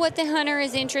depending on what the hunter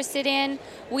is interested in,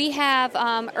 we have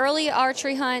early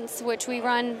archery hunts, which we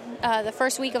run the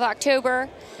first week of October.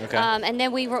 Okay. And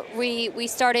then we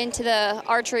start into the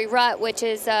archery rut, which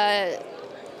is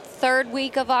third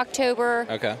week of October.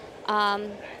 Okay.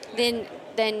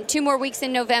 Then 2 more weeks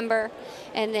in November.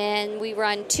 And then we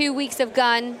run 2 weeks of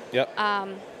gun. Yep.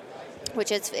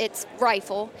 Which it's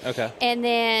rifle. Okay. And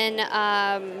then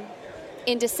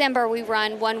in December, we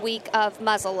run 1 week of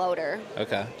muzzleloader.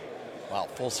 Okay. Wow,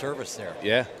 full service there.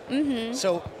 Yeah. Mm-hmm.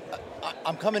 So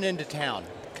I'm coming into town.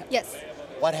 Yes.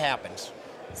 What happens?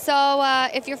 So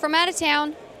if you're from out of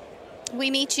town,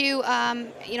 we meet you,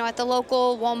 at the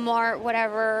local Walmart,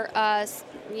 whatever,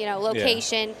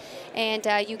 location, and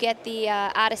you get the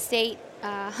out-of-state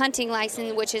hunting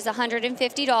license, which is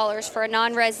 $150 for a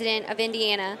non-resident of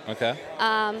Indiana. Okay.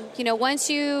 Once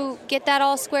you get that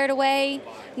all squared away,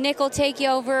 Nick will take you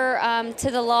over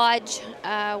to the lodge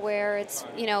where it's,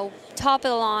 top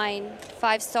of the line,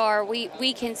 5-star.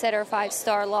 We consider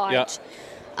 5-star lodge.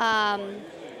 Yep.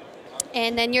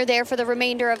 And then you're there for the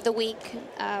remainder of the week.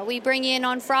 We bring you in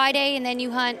on Friday, and then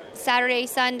you hunt Saturday,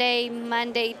 Sunday,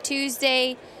 Monday,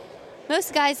 Tuesday.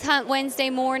 Most guys hunt Wednesday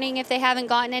morning if they haven't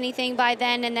gotten anything by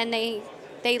then, and then they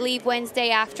leave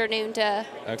Wednesday afternoon to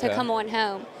come on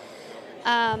home.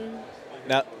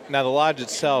 Now the lodge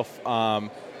itself,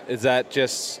 is that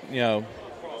just,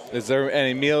 is there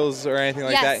any meals or anything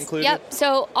like that included? Yep.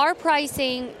 So our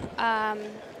pricing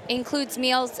includes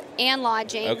meals and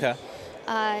lodging. Okay.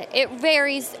 It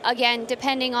varies, again,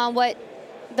 depending on what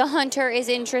the hunter is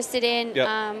interested in,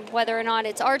 yep. Whether or not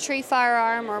it's archery,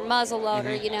 firearm, or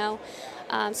muzzleloader,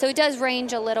 mm-hmm. So it does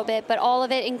range a little bit, but all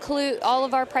of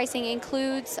our pricing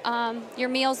includes your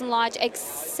meals and lodge,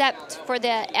 except for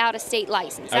the out-of-state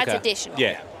license. That's additional.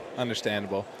 Yeah,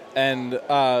 understandable. And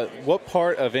what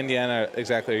part of Indiana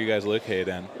exactly are you guys located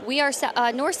in? We are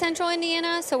north central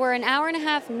Indiana, so we're an hour and a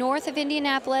half north of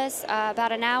Indianapolis,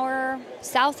 about an hour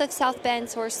south of South Bend,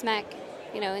 so we're smack,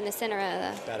 in the center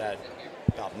of the...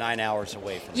 About 9 hours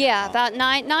away from about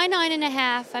nine and a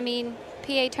half. I mean,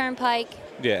 PA Turnpike.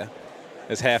 Yeah,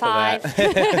 it's half 5. of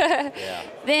that. Yeah.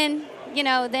 Then,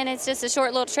 then it's just a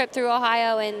short little trip through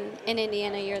Ohio, and in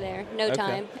Indiana you're there. No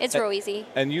time. It's real easy.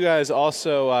 And you guys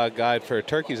also guide for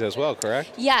turkeys as well,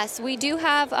 correct? Yes, we do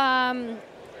have our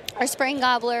spring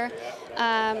gobbler.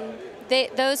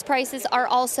 Those prices are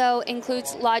also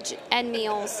includes lodge and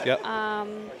meals. Yep.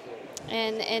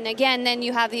 And again, then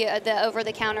you have the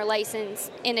over-the-counter license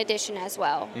in addition as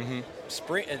well. Mm-hmm.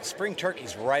 Spring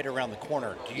turkey's right around the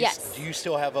corner. Yes. Do you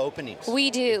still have openings?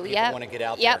 We do. Yep. Want to get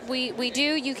out there? Yep. We do.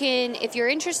 You can, if you're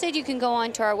interested, you can go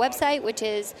onto our website, which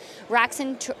is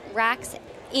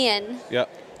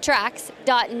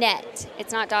racksintracks.net.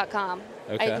 It's not .com.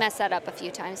 Okay. I messed that up a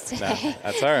few times today. No,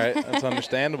 that's all right. That's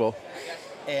understandable.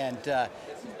 And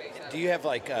do you have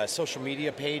like a social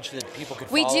media page that people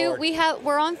could we follow? We do.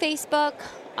 We're on Facebook,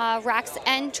 Racks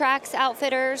and Tracks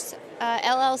Outfitters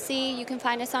LLC. You can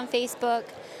find us on Facebook.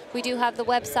 We do have the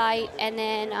website, and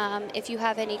then if you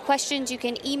have any questions, you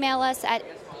can email us at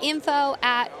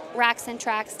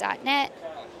info@racksandtracks.net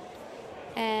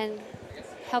and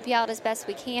help you out as best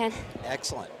we can.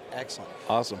 Excellent.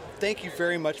 Awesome. Thank you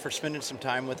very much for spending some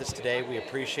time with us today. We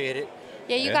appreciate it.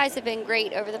 Yeah, you guys have been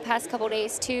great over the past couple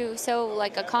days too. So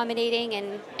accommodating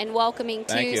and welcoming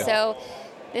too. Thank you. So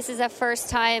this is a first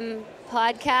time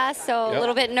podcast, so a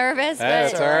little bit nervous.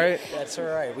 That's all right. That's all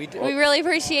right. We really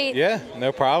appreciate. Yeah,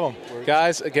 no problem.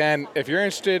 Guys, again, if you're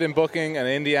interested in booking an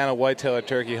Indiana whitetail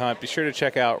turkey hunt, be sure to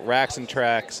check out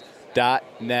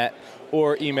racksandtracks.net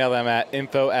or email them at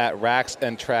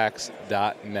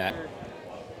info@racksandtracks.net.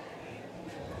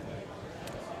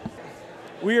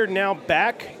 We are now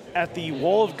back at the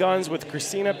Wall of Guns with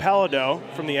Christina Palladot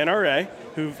from the NRA,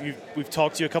 who we've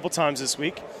talked to you a couple times this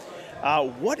week.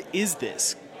 What is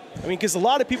this? I mean, because a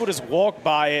lot of people just walk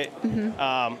by it.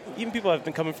 Mm-hmm. Even people have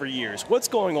been coming for years. What's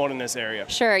going on in this area?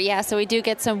 Sure, yeah. So we do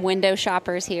get some window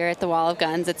shoppers here at the Wall of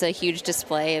Guns. It's a huge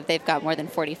display. They've got more than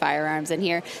 40 firearms in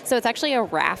here. So it's actually a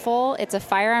raffle. It's a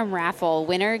firearm raffle.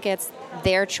 Winner gets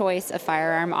their choice of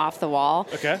firearm off the wall.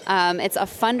 Okay. It's a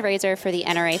fundraiser for the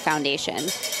NRA Foundation. Okay.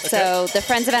 So the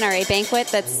Friends of NRA Banquet,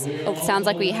 sounds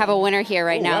like we have a winner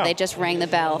here now. Wow. They just rang the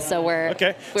bell. So we're...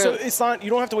 Okay. So it's not, you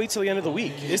don't have to wait till the end of the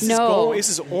week. This is on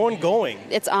ongoing?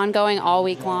 It's ongoing all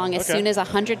week long. As soon as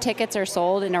 100 tickets are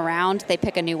sold in a round, they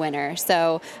pick a new winner.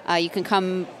 So you can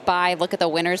come by, look at the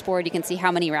winners board. You can see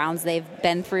how many rounds they've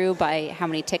been through by how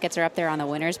many tickets are up there on the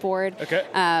winners board. Okay.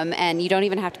 And you don't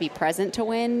even have to be present to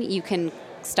win. You can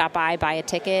stop by, buy a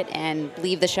ticket, and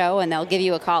leave the show, and they'll give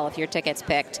you a call if your ticket's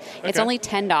picked. Okay. It's only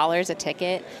 $10 a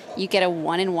ticket. You get a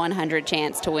 1 in 100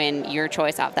 chance to win your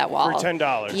choice off that wall. For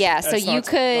 $10. Yeah, so you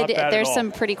could. There's all.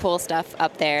 Some pretty cool stuff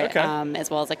up there,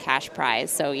 as well as a cash prize.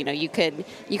 So you could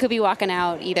be walking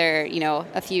out either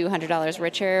a few $100s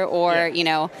richer, or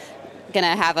going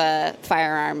to have a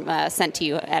firearm sent to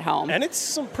you at home. And it's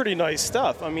some pretty nice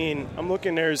stuff. I mean, I'm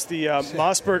looking, there's the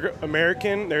Mossberg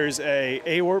American, there's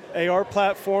a AR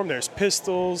platform, there's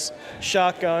pistols,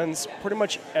 shotguns, pretty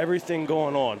much everything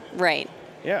going on. Right.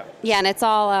 Yeah. Yeah, and it's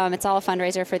all a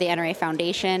fundraiser for the NRA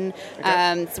Foundation,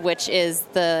 which is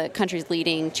the country's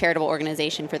leading charitable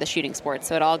organization for the shooting sports.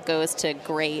 So it all goes to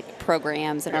great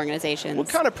programs and organizations. What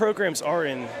kind of programs are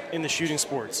in the shooting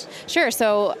sports? Sure.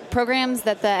 So programs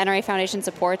that the NRA Foundation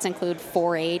supports include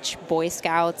 4-H, Boy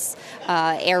Scouts,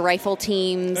 air rifle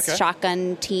teams,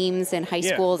 shotgun teams in high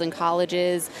schools and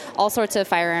colleges, all sorts of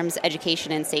firearms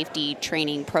education and safety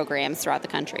training programs throughout the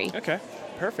country. Okay,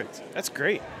 perfect. That's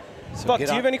great. So Buck, do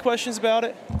you have any questions about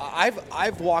it?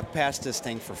 I've walked past this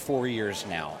thing for 4 years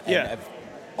now. And I've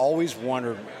always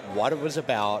wondered what it was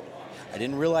about. I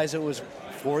didn't realize it was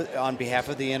on behalf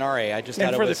of the NRA. I just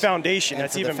thought it was the foundation.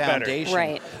 That's even better.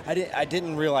 Right. I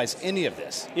didn't realize any of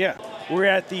this. Yeah. We're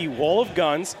at the Wall of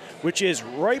Guns, which is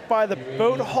right by the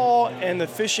boat hall and the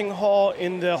fishing hall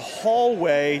in the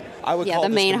hallway. I would call the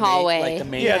main hallway. Like the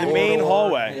main the main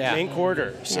hallway, yeah. main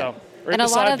corridor. So. Right and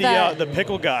beside a lot of the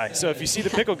pickle guy. So if you see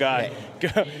the pickle guy,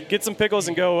 get some pickles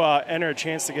and go enter a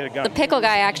chance to get a gun. The pickle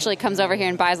guy actually comes over here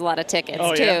and buys a lot of tickets,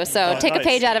 too. Yeah? So take a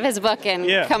page out of his book and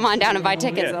come on down and buy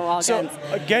tickets at the Wall of Guns.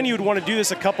 So, again, you would want to do this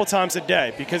a couple times a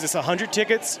day because it's 100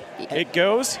 tickets. It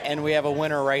goes. And we have a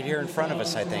winner right here in front of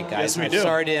us, I think, guys. Yes, we do.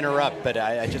 Sorry to interrupt, but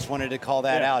I just wanted to call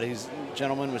that out. The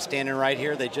gentleman was standing right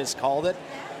here. They just called it.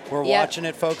 We're watching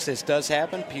it, folks. This does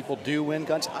happen. People do win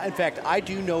guns. In fact, I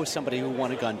do know somebody who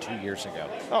won a gun 2 years ago.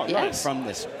 Oh, nice. From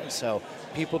this. So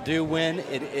people do win.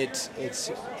 It's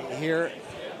here.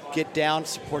 Get down.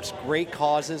 Supports great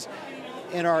causes.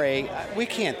 NRA, we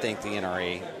can't thank the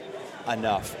NRA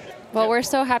enough. Well, we're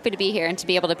so happy to be here and to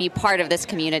be able to be part of this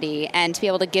community and to be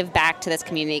able to give back to this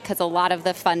community, because a lot of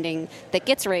the funding that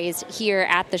gets raised here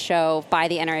at the show by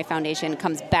the NRA Foundation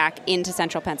comes back into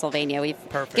Central Pennsylvania. We've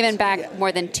given back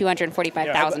more than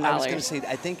 $245,000. I was going to say,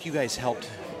 I think you guys helped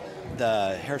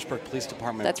the Harrisburg Police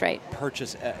Department. That's right.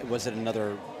 Purchase, was it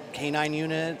another K-9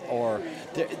 unit or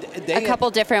a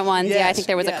couple different ones? Yes, I think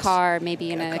there was a car,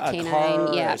 maybe in a K-9.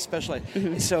 Car, yeah, especially.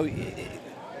 Mm-hmm. So,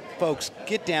 folks,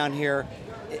 get down here.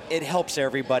 It helps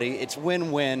everybody. It's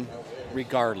win-win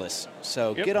regardless.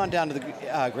 So get on down to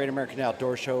the Great American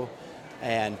Outdoor Show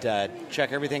and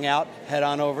check everything out. Head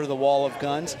on over to the Wall of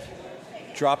Guns.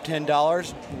 Drop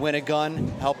 $10, win a gun,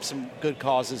 help some good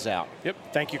causes out. Yep.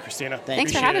 Thank you, Christina.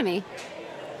 Thanks for having me.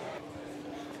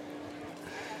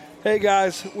 Hey,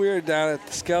 guys. We're down at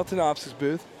the Skeleton Optics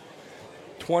booth,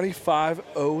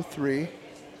 2503.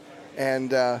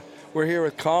 And we're here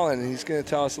with Colin, and he's going to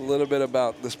tell us a little bit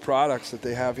about this products that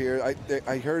they have here.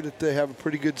 I heard that they have a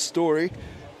pretty good story.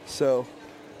 So,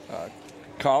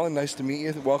 Colin, nice to meet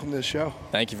you. Welcome to the show.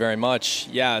 Thank you very much.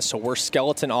 Yeah, so we're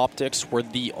Skeleton Optics. We're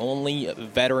the only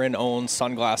veteran-owned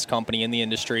sunglass company in the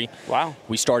industry. Wow.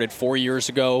 We started 4 years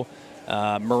ago.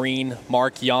 Marine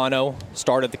Mark Yano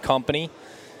started the company.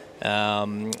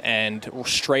 And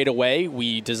straight away,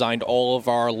 we designed all of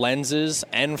our lenses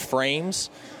and frames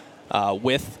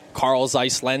with Carl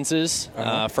Zeiss lenses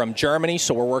from Germany,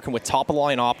 so we're working with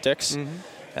top-of-the-line optics.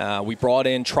 Mm-hmm. We brought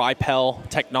in Tripel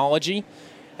technology,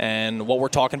 and what we're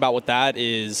talking about with that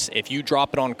is if you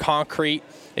drop it on concrete,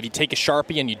 if you take a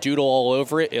Sharpie and you doodle all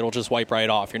over it, it'll just wipe right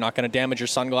off. You're not going to damage your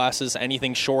sunglasses,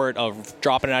 anything short of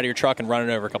dropping it out of your truck and running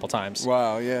it over a couple times.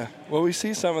 Wow, yeah. Well, we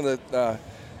see some of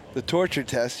the torture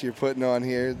tests you're putting on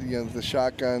here, the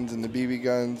shotguns and the BB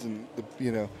guns, and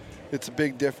it's a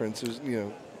big difference.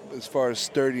 As far as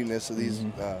sturdiness of these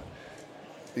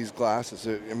glasses.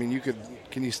 I mean,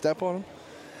 can you step on them?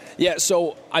 Yeah,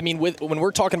 so, I mean, when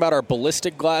we're talking about our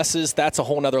ballistic glasses, that's a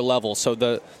whole nother level. So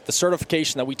the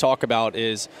certification that we talk about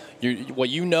is what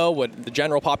the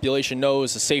general population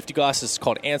knows, the safety glasses is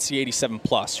called ANSI 87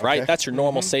 Plus, right? Okay. That's your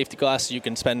normal safety glasses. You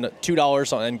can spend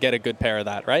 $2 on and get a good pair of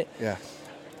that, right? Yeah.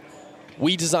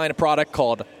 We designed a product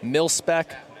called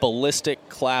Mil-Spec Ballistic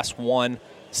Class 1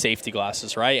 safety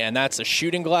glasses, right? And that's a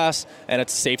shooting glass and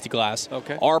it's a safety glass.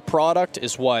 Okay. Our product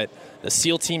is what the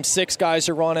SEAL Team 6 guys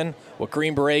are running, what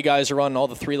Green Beret guys are running, all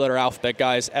the three-letter alphabet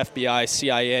guys, FBI,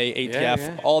 CIA,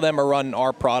 ATF, all of them are running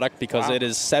our product because it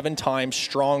is 7 times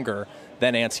stronger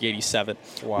than ANSI 87.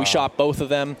 Wow. We shot both of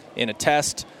them in a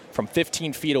test from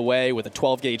 15 feet away with a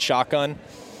 12-gauge shotgun.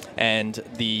 And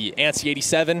the ANSI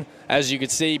 87, as you can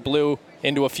see, blew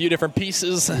into a few different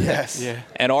pieces. Yes. Yeah.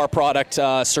 And our product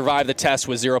survived the test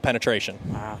with 0 penetration.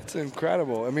 Wow. It's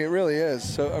incredible. I mean, it really is.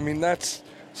 So, I mean, that's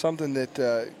something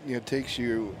that, takes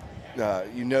you,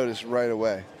 you notice right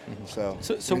away. So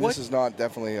I mean, this is not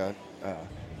definitely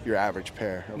your average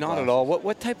pair. Not at all.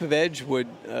 What type of edge would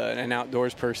an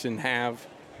outdoors person have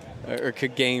or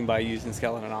could gain by using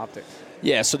Skeleton Optics?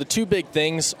 Yeah, so the two big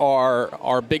things are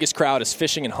our biggest crowd is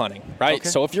fishing and hunting, right? Okay.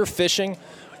 So if you're fishing,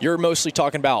 you're mostly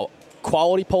talking about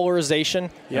quality polarization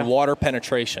and water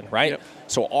penetration, right? Yep.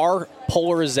 So our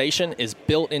polarization is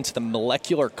built into the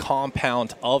molecular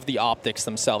compound of the optics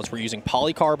themselves. We're using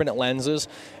polycarbonate lenses,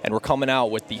 and we're coming out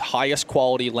with the highest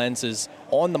quality lenses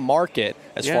on the market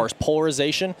as far as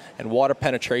polarization and water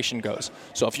penetration goes.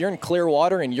 So if you're in clear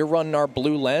water and you're running our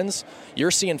blue lens,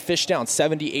 you're seeing fish down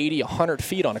 70, 80, 100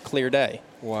 feet on a clear day.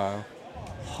 Wow.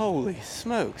 Holy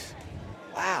smokes.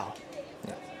 Wow.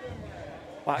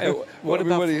 Wow. What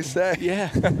do you say?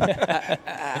 Yeah.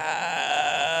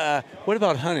 What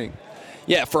about hunting?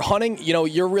 Yeah, for hunting,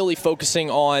 you're really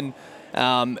focusing on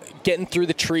getting through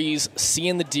the trees,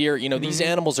 seeing the deer. These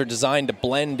animals are designed to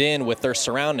blend in with their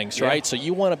surroundings, right? So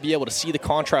you want to be able to see the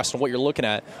contrast of what you're looking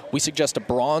at. We suggest a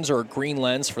bronze or a green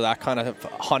lens for that kind of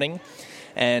hunting.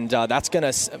 And that's going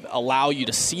to allow you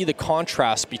to see the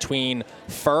contrast between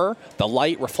fur, the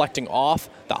light reflecting off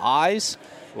the eyes,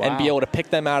 and be able to pick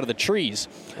them out of the trees.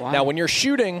 Wow. Now, when you're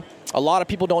shooting, a lot of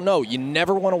people don't know, you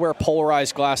never want to wear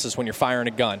polarized glasses when you're firing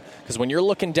a gun. Because when you're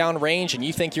looking down range and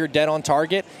you think you're dead on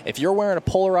target, if you're wearing a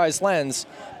polarized lens,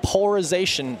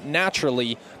 polarization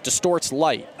naturally distorts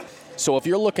light. So if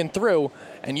you're looking through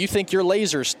and you think your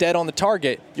laser's dead on the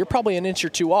target, you're probably an inch or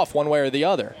two off one way or the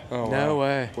other. Oh, no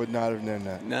way. Would not have known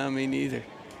that. No, me neither.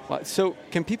 So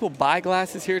can people buy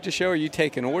glasses here at the show? Are you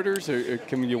taking orders, or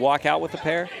can you walk out with a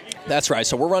pair? That's right.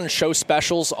 So we're running show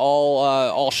specials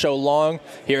all show long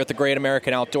here at the Great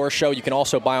American Outdoor Show. You can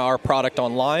also buy our product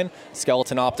online,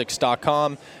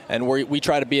 skeletonoptics.com, and we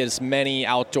try to be as many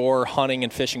outdoor hunting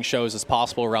and fishing shows as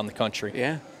possible around the country.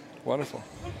 Yeah. Wonderful.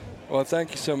 Well,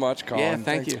 thank you so much, Colin. Yeah,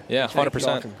 thank you. Yeah,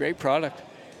 100%. Great product.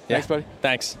 Yeah. Thanks, buddy.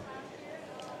 Thanks.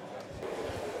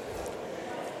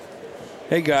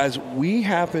 Hey, guys, we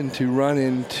happen to run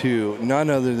into none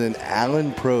other than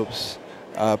Alan Probst,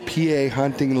 PA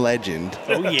hunting legend.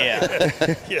 Oh, yeah.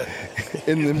 Yeah.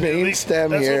 In the main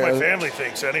stem that's here. That's what my family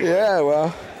thinks anyway. Yeah,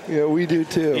 well, we do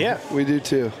too. Yeah. We do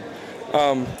too.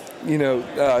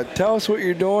 Tell us what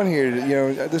you're doing here.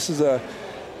 This is a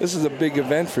big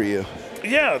event for you.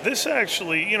 Yeah, this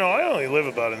actually, I only live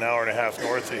about an hour and a half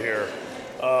north of here.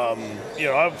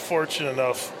 I'm fortunate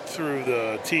enough through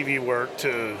the TV work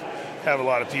to have a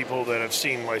lot of people that have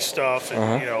seen my stuff,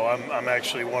 and I'm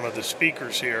actually one of the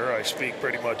speakers here. I speak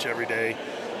pretty much every day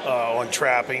on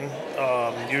trapping.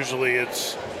 Usually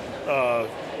it's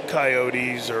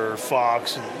coyotes or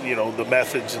fox, and the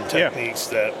methods and techniques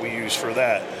that we use for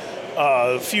that.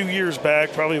 A few years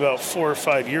back, probably about 4 or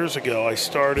 5 years ago, I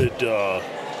started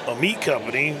a meat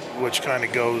company, which kind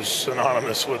of goes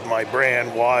synonymous with my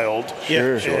brand, Wild.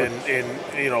 Sure. And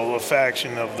a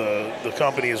faction of the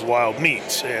company is Wild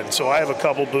Meats. And so I have a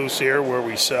couple booths here where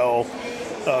we sell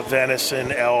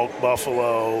venison, elk,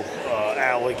 buffalo,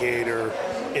 alligator,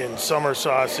 in summer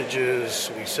sausages.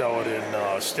 We sell it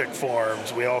in stick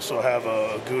forms. We also have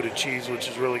a Gouda cheese, which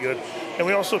is really good. And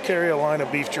we also carry a line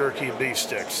of beef jerky and beef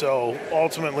sticks. So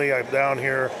ultimately, I'm down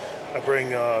here. I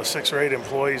bring 6 or 8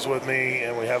 employees with me,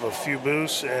 and we have a few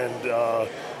booths, and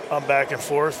I'm back and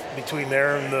forth between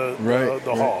there and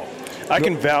the hall. I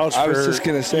can vouch for... I was just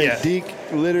going to say, Deke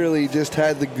literally just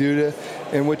had the Gouda,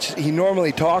 in which he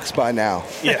normally talks by now.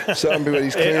 Yeah. So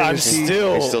everybody's clearing his teeth.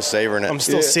 He's still savoring it. I'm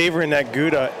still savoring that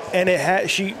Gouda. And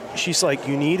she's like,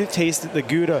 you need to taste the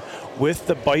Gouda with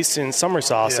the bison summer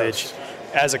sausage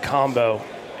as a combo.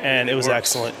 And it was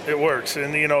excellent. It works.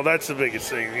 And, that's the biggest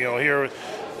thing. Here...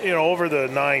 over the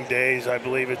 9 days, I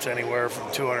believe it's anywhere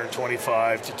from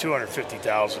 225 to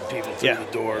 250,000 people through the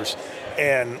doors.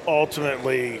 And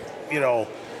ultimately,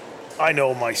 I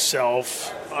know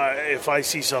myself, if I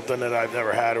see something that I've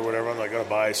never had or whatever, I'm not going to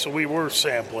buy it. So we were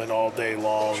sampling all day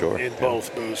long in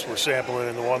both booths. We're sampling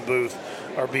in the one booth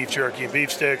our beef jerky and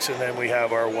beef sticks, and then we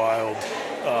have our wild,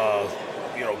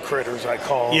 critters, I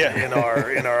call them, in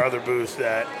our other booth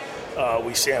that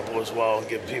we sample as well and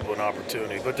give people an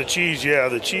opportunity. But the cheese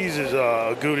is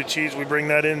Gouda cheese. We bring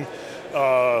that in.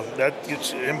 That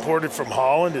gets imported from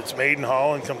Holland. It's made in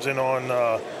Holland, comes in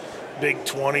on big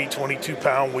 20,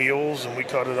 22-pound wheels, and we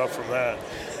cut it up from that.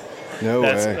 No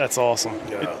way. That's awesome.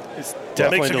 Yeah. It's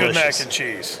definitely makes a delicious. good mac and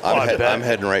cheese. I'm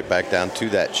heading right back down to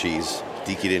that cheese.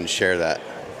 Deaky didn't share that.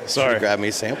 Sorry. Grab me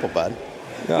a sample, bud.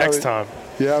 Next time.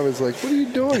 Yeah, I was like, what are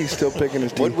you doing? He's still picking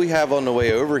his teeth. What did we have on the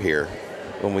way over here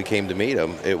when we came to meet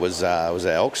him? It was an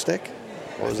elk stick?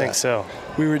 I think so.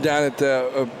 We were down at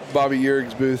the Bobby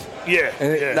Urig's booth. Yeah.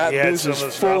 And that booth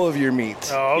was full of your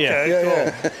meats. Oh,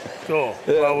 okay. Cool.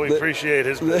 Well, we appreciate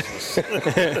his business.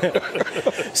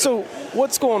 So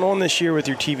what's going on this year with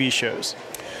your TV shows?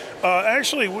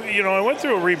 Actually, I went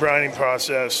through a rebranding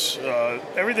process.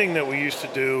 Everything that we used to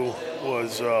do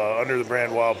was under the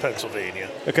brand Wild Pennsylvania.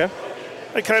 Okay.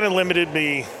 It kind of limited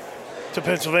me to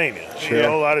Pennsylvania. Sure.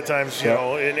 A lot of times,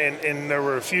 and there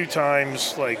were a few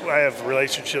times, like I have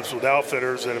relationships with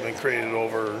outfitters that have been created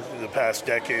over the past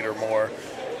decade or more,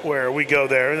 where we go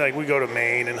there, like we go to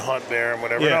Maine and hunt bear and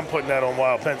whatever, and I'm putting that on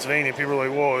Wild Pennsylvania. People are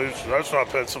like, whoa, that's not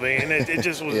Pennsylvania. And it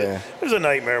just was, it was a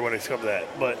nightmare when it comes to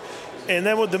that. And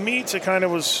then with the meats, it kind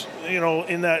of was,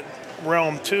 in that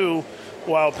realm too,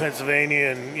 Wild Pennsylvania,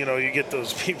 and, you get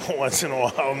those people once in a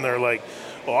while, and they're like,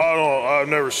 well, I've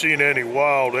never seen any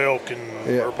wild elk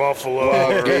or buffalo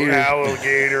or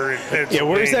alligator in Pennsylvania. Yeah,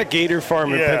 where's that gator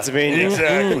farm in Pennsylvania?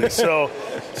 Exactly. So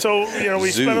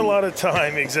we spent a lot of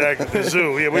time, the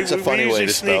zoo. Yeah, we usually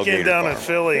sneak in down in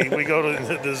Philly. We go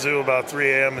to the zoo about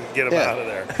 3 a.m. and get them out of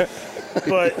there.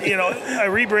 But, I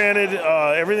rebranded.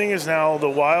 Everything is now the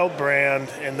Wild brand,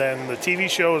 and then the TV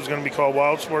show is going to be called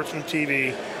Wild Sportsman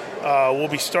TV. We'll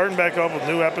be starting back up with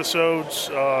new episodes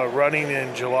running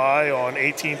in July on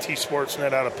AT&T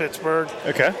Sportsnet out of Pittsburgh.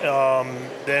 Okay.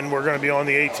 Then we're going to be on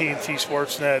the AT&T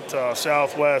Sportsnet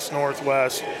Southwest,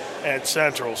 Northwest, and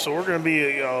Central. So we're going to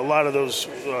be a lot of those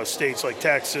states like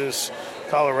Texas,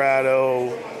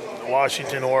 Colorado,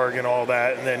 Washington, Oregon, all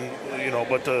that. And then,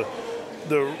 but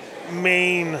the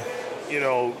main,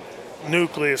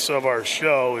 nucleus of our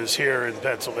show is here in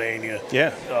Pennsylvania.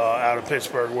 Yeah. Out of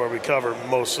Pittsburgh, where we cover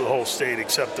most of the whole state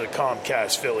except the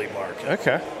Comcast Philly market.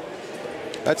 Okay.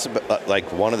 That's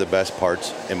like one of the best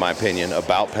parts, in my opinion,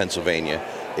 about Pennsylvania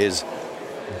is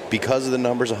because of the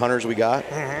numbers of hunters we got.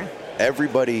 Mm-hmm.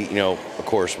 Everybody, of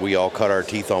course, we all cut our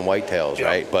teeth on whitetails,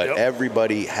 right? But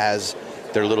everybody has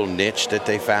their little niche that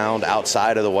they found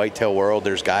outside of the whitetail world.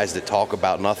 There's guys that talk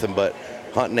about nothing but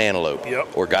hunting antelope,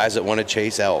 or guys that want to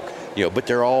chase elk. But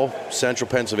they're all central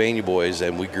Pennsylvania boys,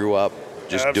 and we grew up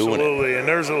just doing it. Absolutely, and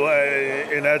there's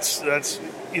and that's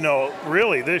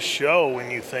really this show,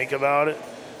 when you think about it,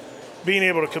 being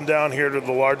able to come down here to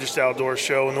the largest outdoor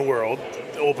show in the world,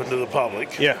 open to the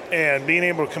public, and being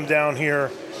able to come down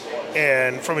here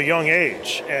and from a young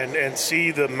age and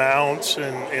see the mounts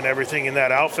and everything in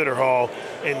that outfitter hall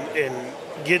and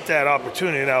get that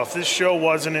opportunity. Now, if this show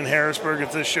wasn't in Harrisburg,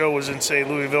 if this show was in, say,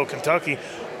 Louisville, Kentucky,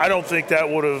 I don't think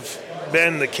that would have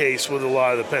been the case with a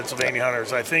lot of the Pennsylvania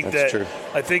hunters. I think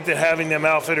that having them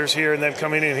outfitters here and them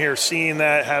coming in here, seeing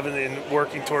that, having and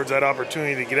working towards that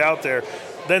opportunity to get out there,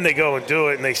 then they go and do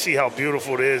it and they see how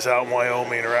beautiful it is out in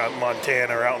Wyoming or out in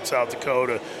Montana or out in South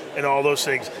Dakota and all those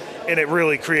things. And it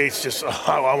really creates just,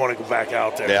 I want to go back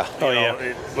out there.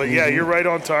 Yeah. But you're right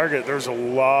on target. There's a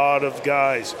lot of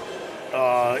guys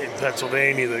in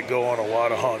Pennsylvania that go on a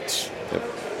lot of hunts. Yep.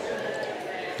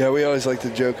 Yeah, we always like to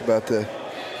joke about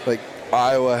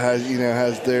Iowa has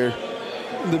the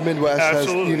Midwest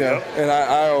Absolutely, has, and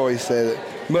I always say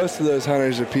that most of those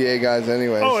hunters are PA guys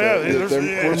anyway. Oh, so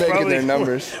we're making their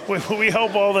numbers. We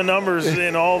help all the numbers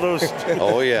in all those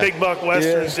big buck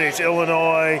western states,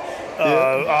 Illinois,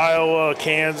 Iowa,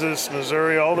 Kansas,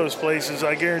 Missouri, all those places.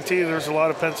 I guarantee you there's a lot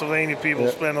of Pennsylvania people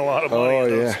spend a lot of money in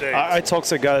those states. I talked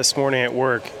to a guy this morning at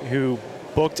work who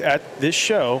booked at this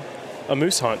show a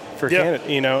moose hunt for Canada,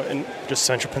 and just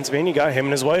central Pennsylvania guy. Him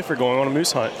and his wife are going on a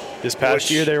moose hunt. This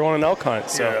past year they were on an elk hunt.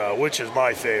 So. Which is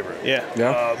my favorite.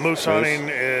 Moose hunting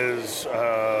is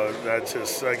that's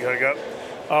just I got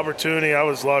opportunity. I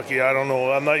was lucky. I don't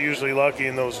know. I'm not usually lucky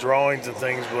in those drawings and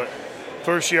things, but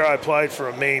first year I applied for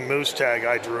a Maine moose tag,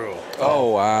 I drew.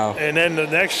 Oh, wow. And then the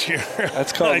next year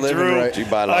that's called living right. Did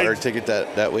you buy a lottery ticket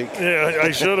that week? Yeah,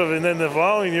 I should have. And then the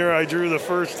following year I drew the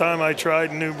first time I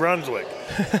tried in New Brunswick.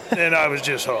 And I was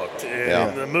just hooked.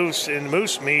 And the moose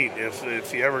meat,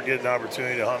 if you ever get an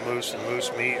opportunity to hunt moose and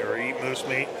moose meat or eat moose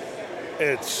meat,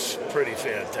 it's pretty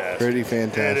fantastic.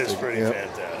 It is pretty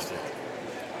fantastic.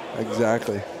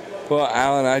 Exactly. Well,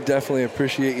 Alan, I definitely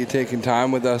appreciate you taking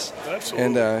time with us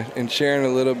and sharing a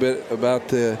little bit about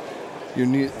the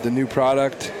the new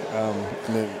product,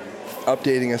 and then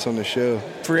updating us on the show.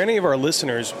 For any of our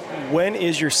listeners, when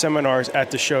is your seminars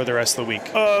at the show the rest of the week?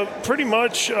 Pretty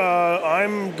much,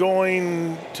 I'm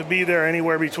going to be there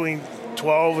anywhere between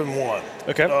 12 and 1.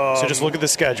 Okay, so just look at the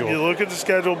schedule. You look at the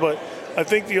schedule, but I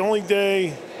think the only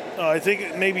day, I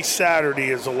think maybe Saturday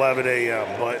is 11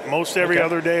 a.m., but most every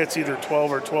other day it's either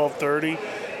 12 or 12:30.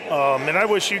 And I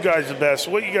wish you guys the best.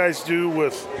 What you guys do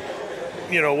with,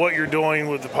 what you're doing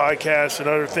with the podcast and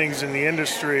other things in the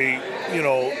industry,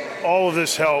 all of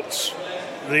this helps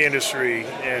the industry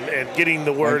and getting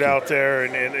the word out there.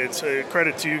 And it's a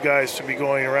credit to you guys to be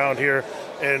going around here.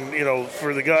 And,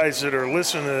 for the guys that are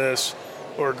listening to this,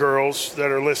 or girls that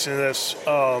are listening to this,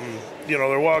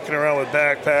 they're walking around with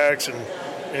backpacks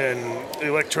and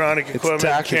electronic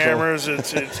equipment, cameras,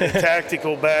 it's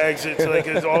tactical bags.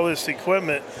 It's all this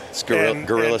equipment. It's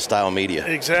guerrilla style media.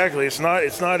 Exactly. It's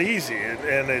not easy,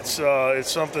 and it's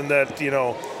something that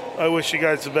I wish you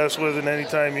guys the best with. And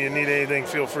anytime you need anything,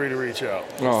 feel free to reach out.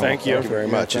 Thank you very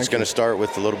much. It's going to start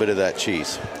with a little bit of that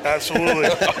cheese. Absolutely.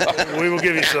 We will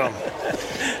give you some.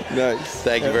 Nice.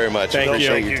 Thank you very much. Thank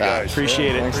Appreciate you. your time.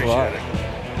 Appreciate it. Thanks a lot.